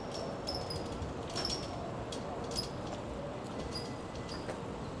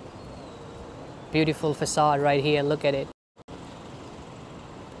 Beautiful facade right here, look at it.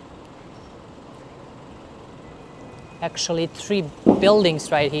 Actually 3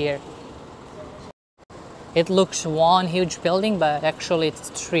 buildings right here. It looks one huge building, but actually it's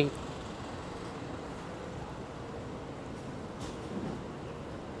 3.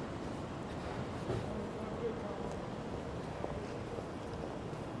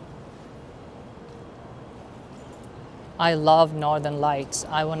 I love Northern Lights.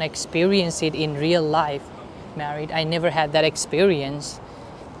 I want to experience it in real life. Married, I never had that experience.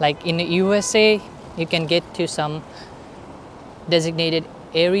 Like in the USA, you can get to some designated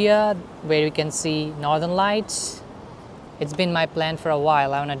area where you can see Northern Lights. It's been my plan for a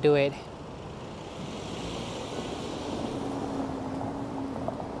while. I want to do it.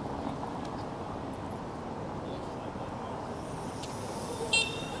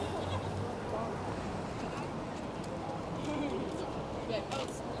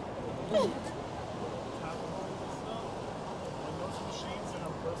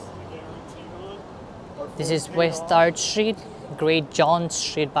 This is West 3rd Street, Great John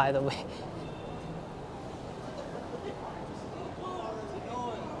Street, by the way.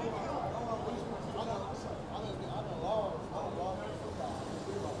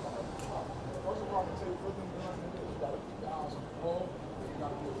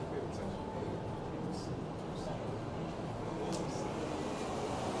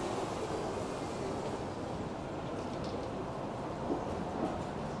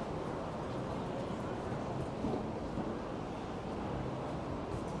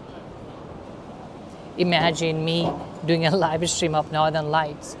 Imagine me doing a live stream of Northern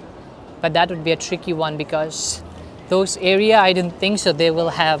Lights, but that would be a tricky one because those area I didn't think so they will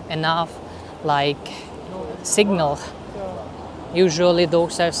have enough like signal. Usually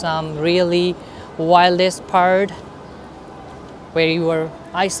those are some really wildest part where you are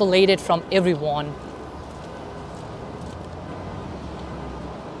isolated from everyone.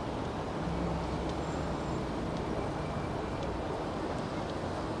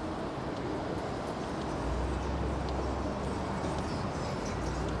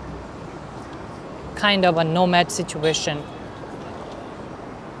 Kind of a nomad situation.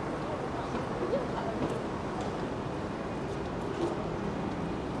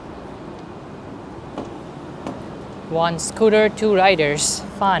 One scooter, 2 riders,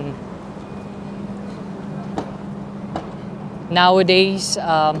 fun. Nowadays,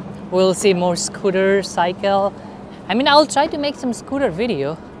 we'll see more scooter, cycle. I mean, I'll try to make some scooter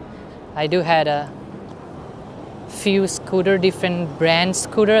video. I do had a few scooter, different brand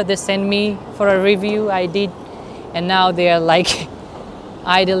scooter they sent me for a review. I did, and now they are like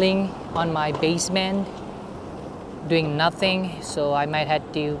idling on my basement doing nothing, so I might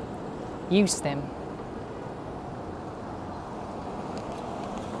have to use them.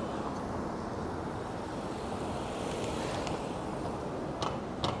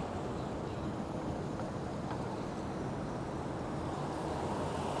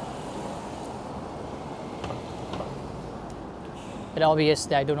 But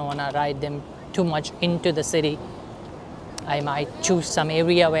obviously I don't want to ride them too much into the city. I might choose some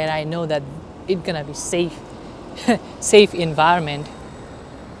area where I know that it's gonna be safe, safe environment.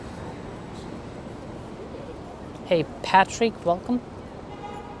 Hey Patrick, welcome.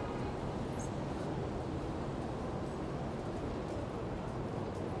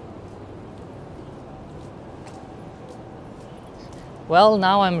 Well,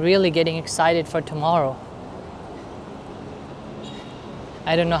 now I'm really getting excited for tomorrow.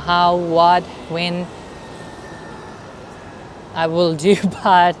 I don't know how, what, when I will do,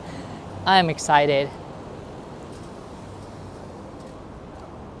 but I'm excited.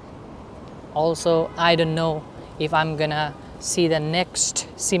 Also, I don't know if I'm gonna see the next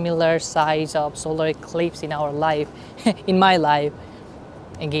similar size of solar eclipse in our life, in my life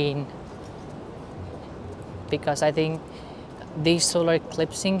again, because I think this solar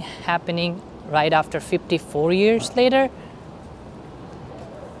eclipsing happening right after 54 years later.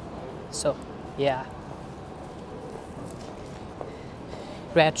 So yeah.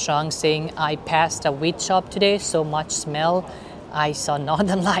 Red Strong saying, I passed a wheat shop today, so much smell, I saw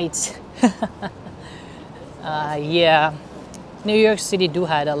northern lights. Yeah, New York City do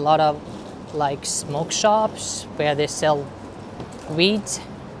had a lot of like smoke shops where they sell weed.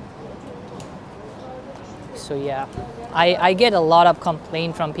 So yeah, I get a lot of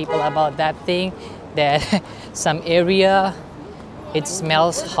complaint from people about that thing, that some area, it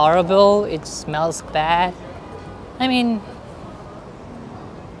smells horrible, it smells bad. I mean,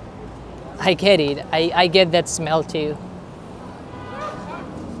 I get it, I get that smell too.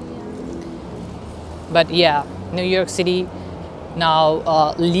 But yeah, New York City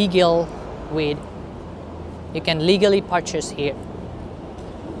now legal weed. You can legally purchase here.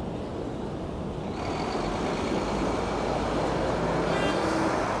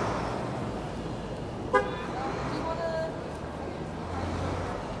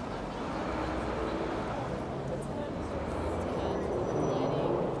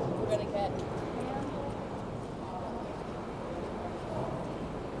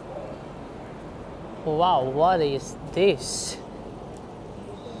 Wow, what is this?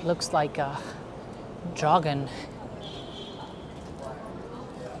 Looks like a dragon.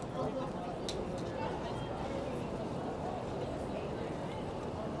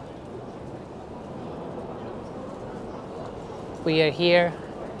 We are here,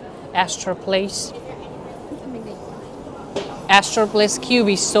 Astro Place. Astro Place Cube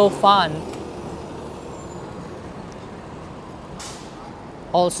is so fun.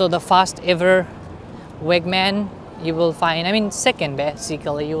 Also the first ever Wegman you will find, I mean second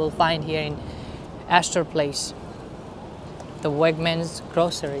basically, you will find here in Astor Place. The Wegmans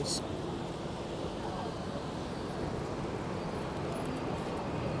groceries.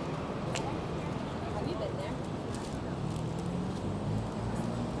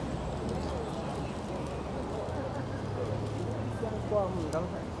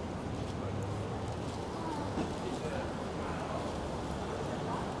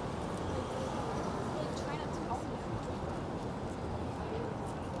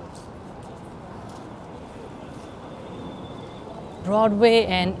 Broadway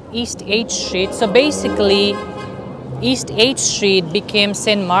and East 8th Street. So basically, East 8th Street became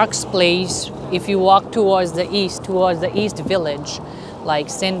St. Mark's Place if you walk towards the East Village. Like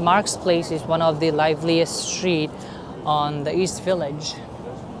St. Mark's Place is one of the liveliest street on the East Village.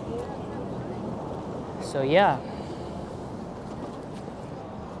 So yeah.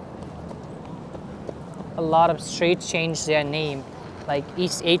 A lot of streets changed their name. Like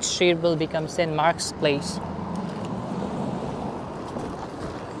East 8th Street will become St. Mark's Place.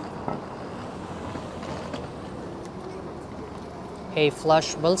 Hey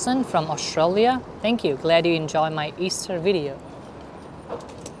Flush Wilson from Australia, thank you, glad you enjoy my Easter video.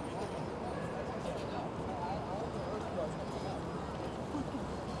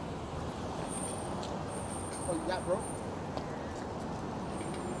 Oh, you got broke?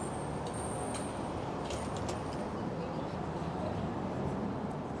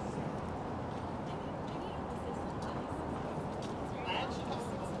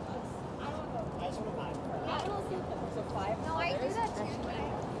 No, I do that too.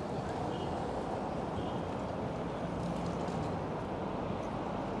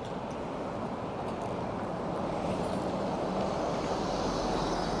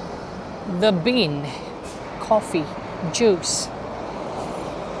 The Bean, coffee, juice.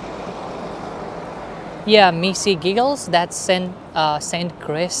 Yeah, Missy Giggles, that's St.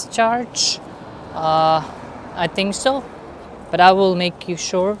 Grace Church. I think so, but I will make you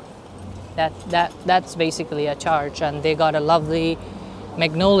sure. That's basically a church, and they got a lovely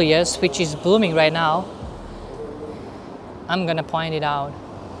magnolias which is blooming right now. I'm gonna point it out.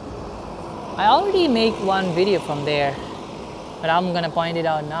 I already make one video from there, but I'm gonna point it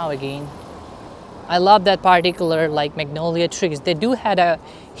out now again. I love that particular like magnolia trees. They do had a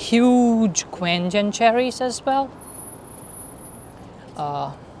huge quenjan cherries as well,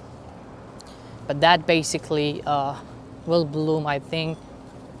 but that basically will bloom, I think,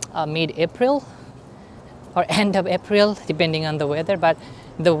 mid-April or end of April, depending on the weather. But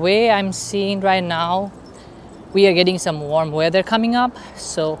the way I'm seeing right now, we are getting some warm weather coming up,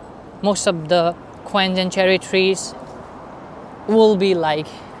 so most of the quenjan cherry trees will be like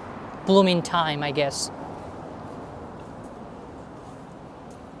blooming time, I guess.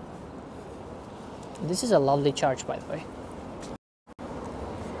 This is a lovely church, by the way.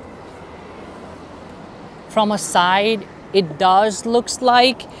 From a side, it does looks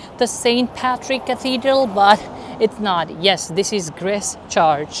like the St. Patrick Cathedral, but it's not. Yes, this is Grace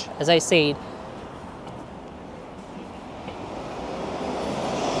Church, as I said.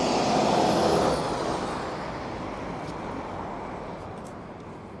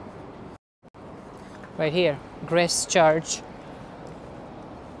 Right here, Grace Church.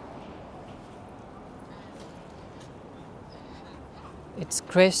 It's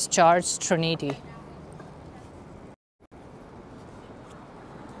Grace Church Trinity.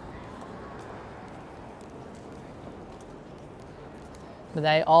 But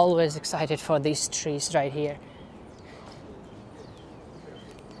I always excited for these trees right here.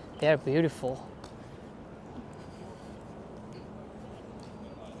 They're beautiful.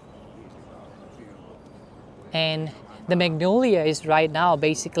 And the magnolia is right now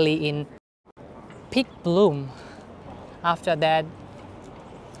basically in peak bloom. After that,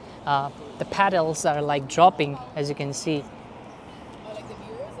 the petals are like dropping, as you can see. Oh, like the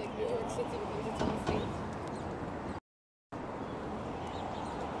viewers, like New York City because it's on the States.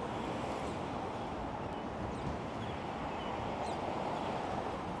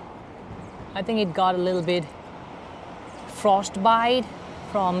 I think it got a little bit frostbite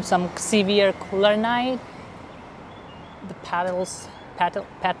from some severe cooler night. The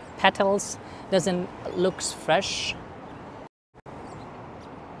petals doesn't looks fresh.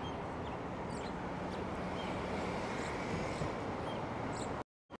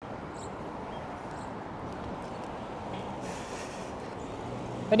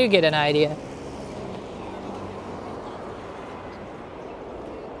 But you get an idea.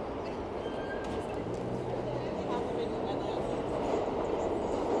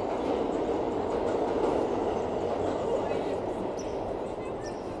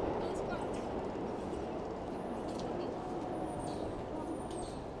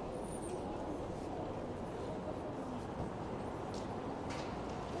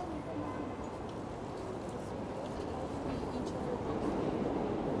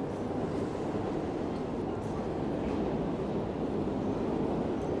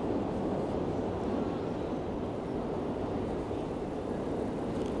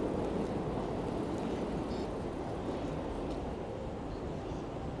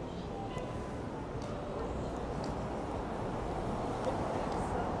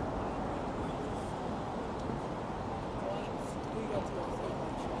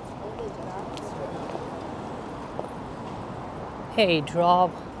 Hey,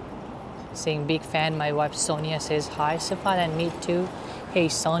 Drop. Saying big fan. My wife Sonia says hi, Sifat, and me too. Hey,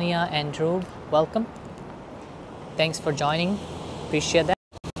 Sonia and Drew, welcome. Thanks for joining. Appreciate that.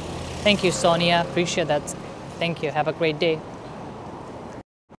 Thank you, Sonia. Appreciate that. Thank you. Have a great day.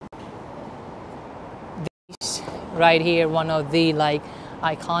 This right here, one of the like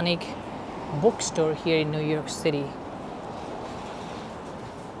iconic bookstore here in New York City.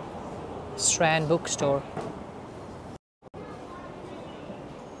 Strand Bookstore.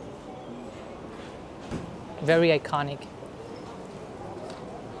 Very iconic.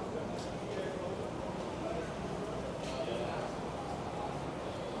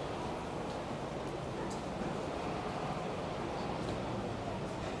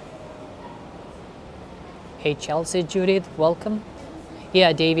 Hey Chelsea, Judith, welcome.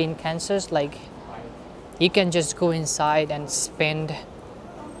 Yeah, Davey in Kansas, like you can just go inside and spend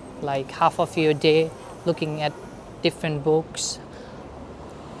like half of your day looking at different books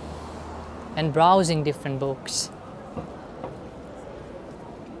and browsing different books.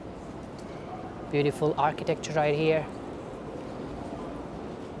 Beautiful architecture right here.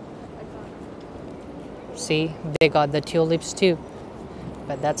 See, they got the tulips too,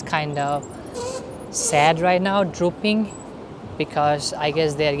 but that's kind of sad right now, drooping, because I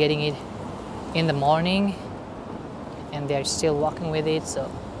guess they're getting it in the morning and they're still walking with it. So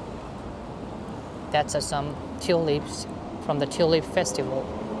that's some tulips from the tulip festival.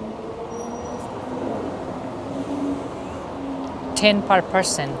 10 per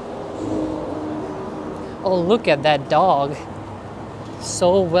person. Oh, look at that dog.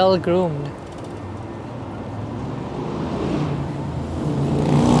 So well groomed.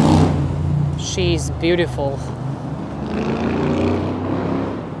 She's beautiful.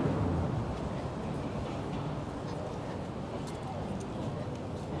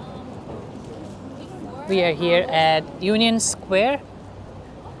 We are here at Union Square.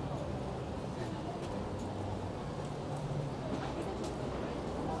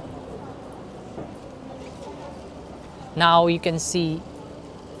 Now you can see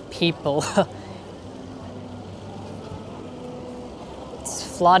people. It's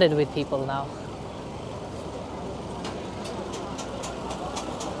flooded with people now.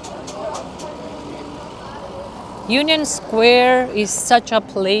 Union Square is such a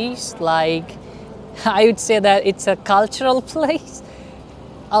place, like I would say that it's a cultural place.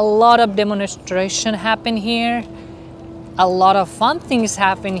 A lot of demonstration happen here. A lot of fun things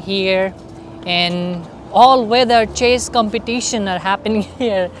happen here, and all weather chase competition are happening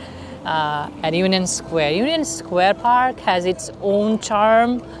here at Union Square. Union Square Park has its own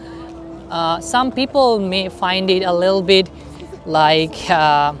charm. Some people may find it a little bit like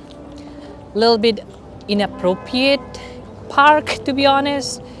little bit inappropriate park, to be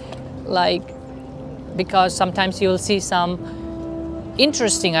honest, like because sometimes you'll see some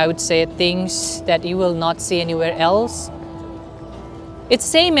interesting, I would say, things that you will not see anywhere else. It's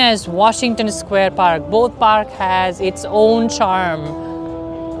same as Washington Square Park. Both park has its own charm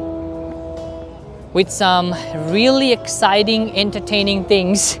with some really exciting, entertaining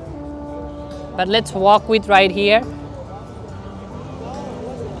things. But let's walk with right here.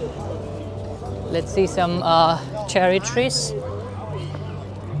 Let's see some cherry trees.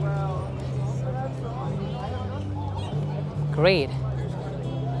 Great.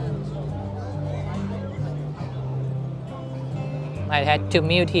 I had to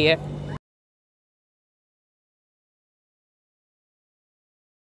mute here.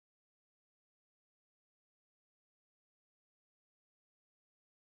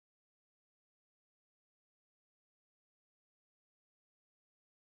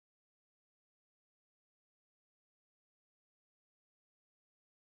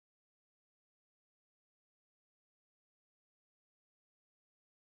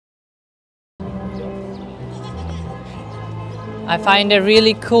 I find a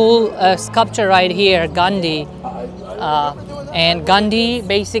really cool sculpture right here, Gandhi. And Gandhi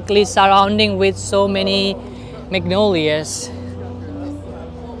basically surrounding with so many magnolias.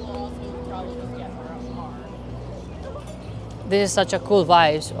 This is such a cool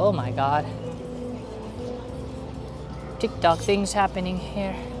vibes. Oh my god. TikTok things happening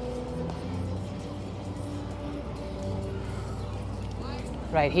here.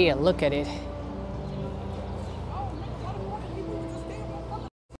 Right here, look at it.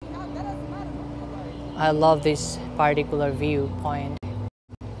 I love this particular viewpoint.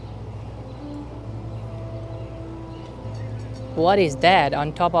 What is that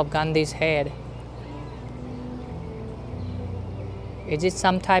on top of Gandhi's head? Is it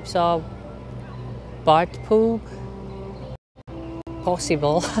some types of bird poop?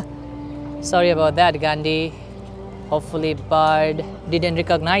 Possible. Sorry about that, Gandhi. Hopefully bird didn't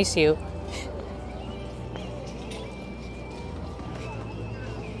recognize you.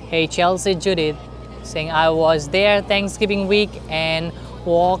 Hey Chelsea Judith, saying I was there Thanksgiving week and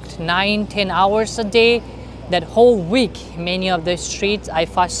walked 9-10 hours a day. That whole week, many of the streets I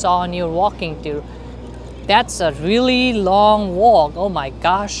first saw on your walking tour. That's a really long walk. Oh my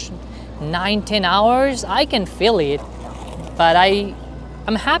gosh, 9-10 hours. I can feel it, but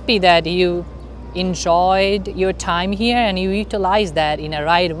I'm happy that you enjoyed your time here and you utilized that in a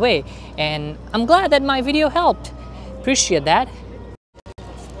right way, and I'm glad that my video helped. Appreciate that.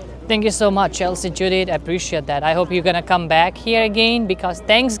 Thank you so much, Chelsea Judith. I appreciate that. I hope you're gonna come back here again, because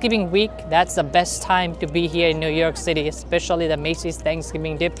Thanksgiving week, that's the best time to be here in New York City, especially the Macy's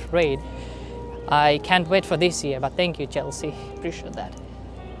Thanksgiving Day Parade. I can't wait for this year, but thank you, Chelsea. Appreciate that.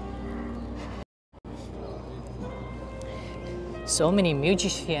 So many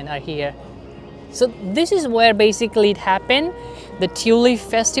musicians are here. So this is where basically it happened. The Tulip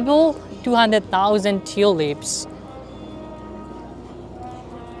Festival, 200,000 tulips.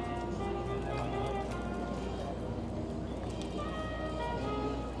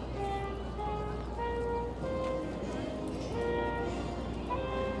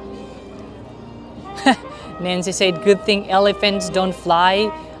 Nancy said, good thing elephants don't fly.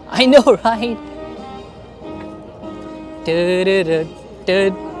 I know, right?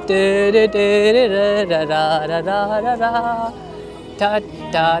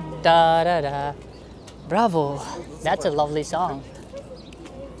 Bravo, that's a lovely song.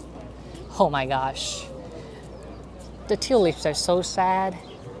 Oh my gosh. The tulips are so sad.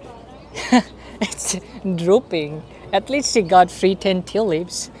 It's drooping. At least she got free 10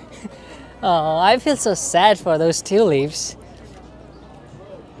 tulips. Oh, I feel so sad for those tulips.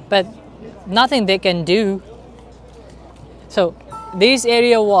 But nothing they can do. So this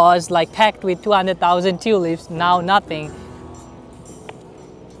area was like packed with 200,000 tulips, now nothing.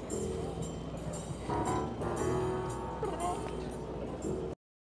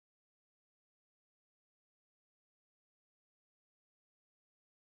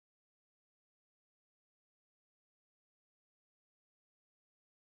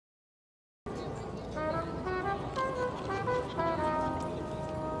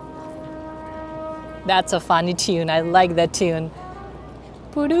 That's a funny tune. I like that tune.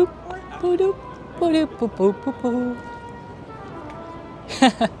 Poo-doop, poo-doop, poo-doop, poo-poo, poo-poo.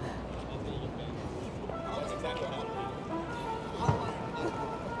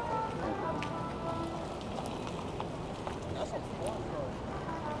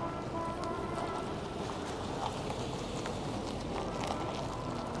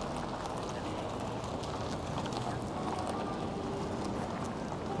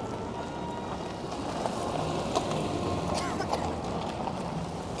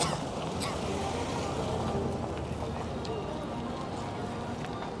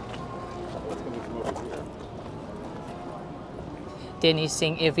 Then you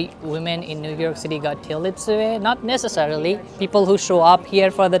think every woman in New York City got tulips away? Not necessarily. People who show up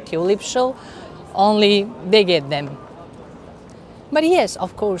here for the tulip show, only they get them. But yes,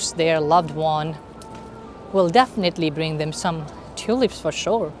 of course, their loved one will definitely bring them some tulips for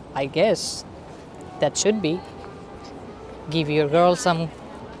sure, I guess. That should be. Give your girl some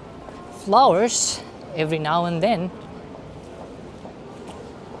flowers every now and then.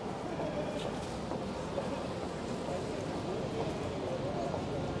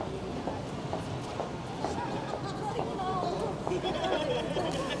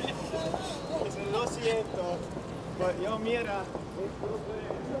 Lo siento, but yo mira.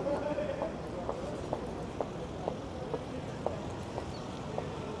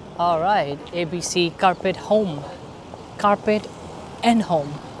 All right, ABC Carpet Home. Carpet and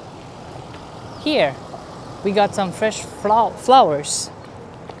home. Here, we got some fresh flowers.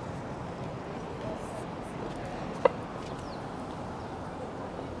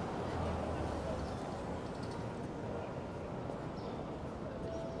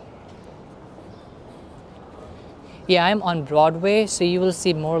 Yeah, I'm on Broadway, so you will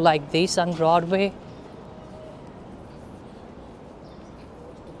see more like this on Broadway.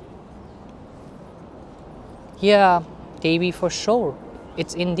 Yeah, Davy for sure.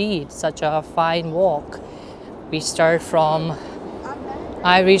 It's indeed such a fine walk. We start from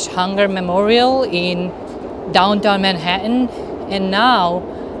Irish Hunger Memorial in downtown Manhattan, and now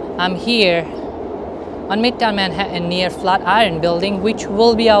I'm here on Midtown Manhattan near Flatiron Building, which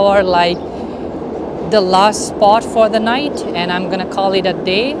will be our the last spot for the night, and I'm gonna call it a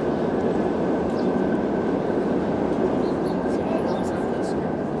day.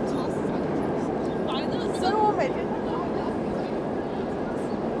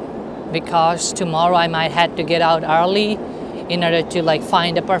 Because tomorrow I might have to get out early in order to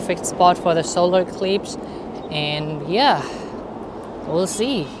find a perfect spot for the solar eclipse, and yeah, we'll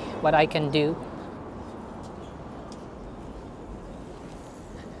see what I can do.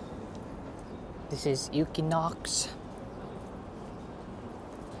 This is Equinox.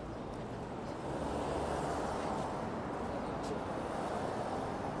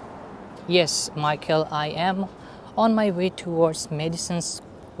 Yes, Michael, I am on my way towards Madison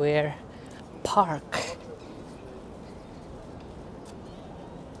Square Park.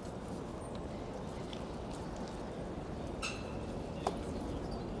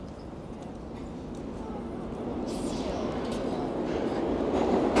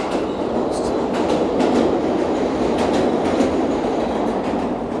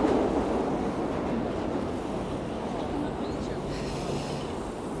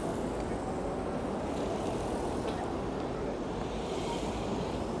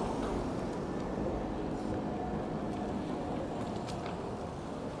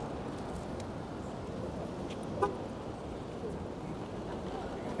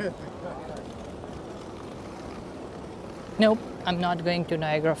 Nope, I'm not going to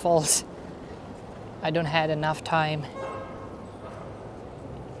Niagara Falls. I don't had enough time.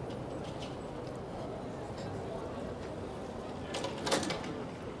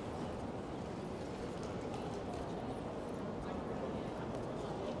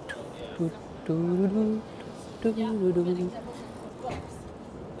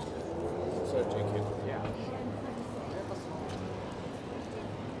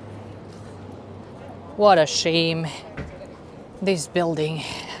 What a shame. This building.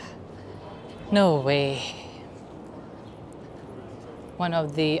 No way. One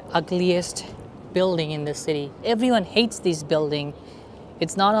of the ugliest building in the city. Everyone hates this building.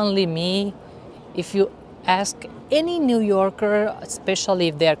 It's not only me. If you ask any New Yorker, especially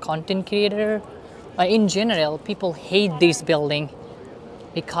if they're content creator, or in general, people hate this building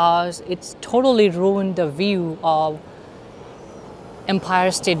because it's totally ruined the view of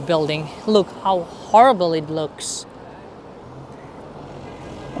Empire State Building. Look how horrible it looks.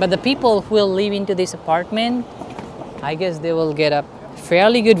 But the people who will live into this apartment, I guess they will get a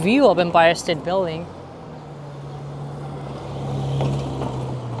fairly good view of Empire State Building.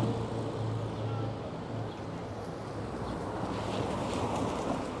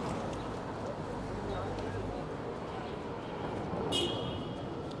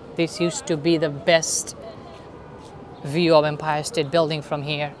 This used to be the best view of Empire State Building from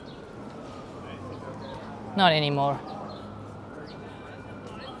here. Not anymore.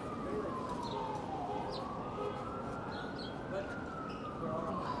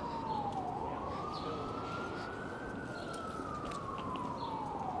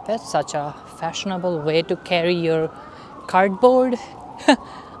 That's such a fashionable way to carry your cardboard.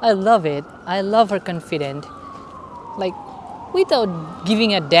 I love it. I love her confident. Like, without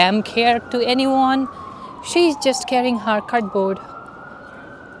giving a damn care to anyone, she's just carrying her cardboard.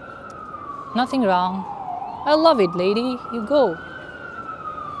 Nothing wrong. I love it, lady. You go.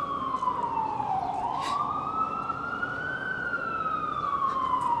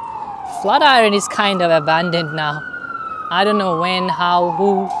 Flatiron is kind of abandoned now. I don't know when, how,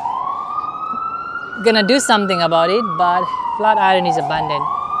 who gonna do something about it, but Flatiron is abandoned.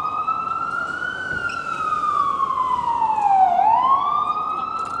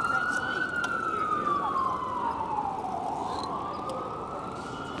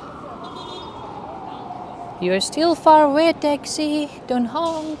 You're still far away, taxi. Don't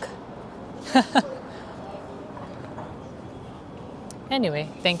honk. Anyway,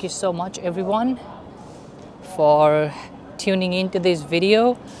 thank you so much, everyone, for tuning into this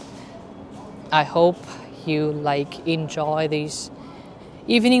video. I hope you enjoy this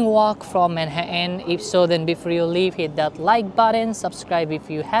evening walk from Manhattan. If so, then before you leave, hit that like button, subscribe if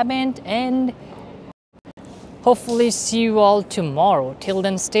you haven't, and hopefully see you all tomorrow. Till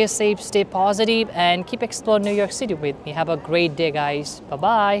then, stay safe, stay positive, and keep exploring New York City with me. Have a great day, guys.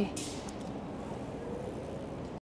 Bye-bye.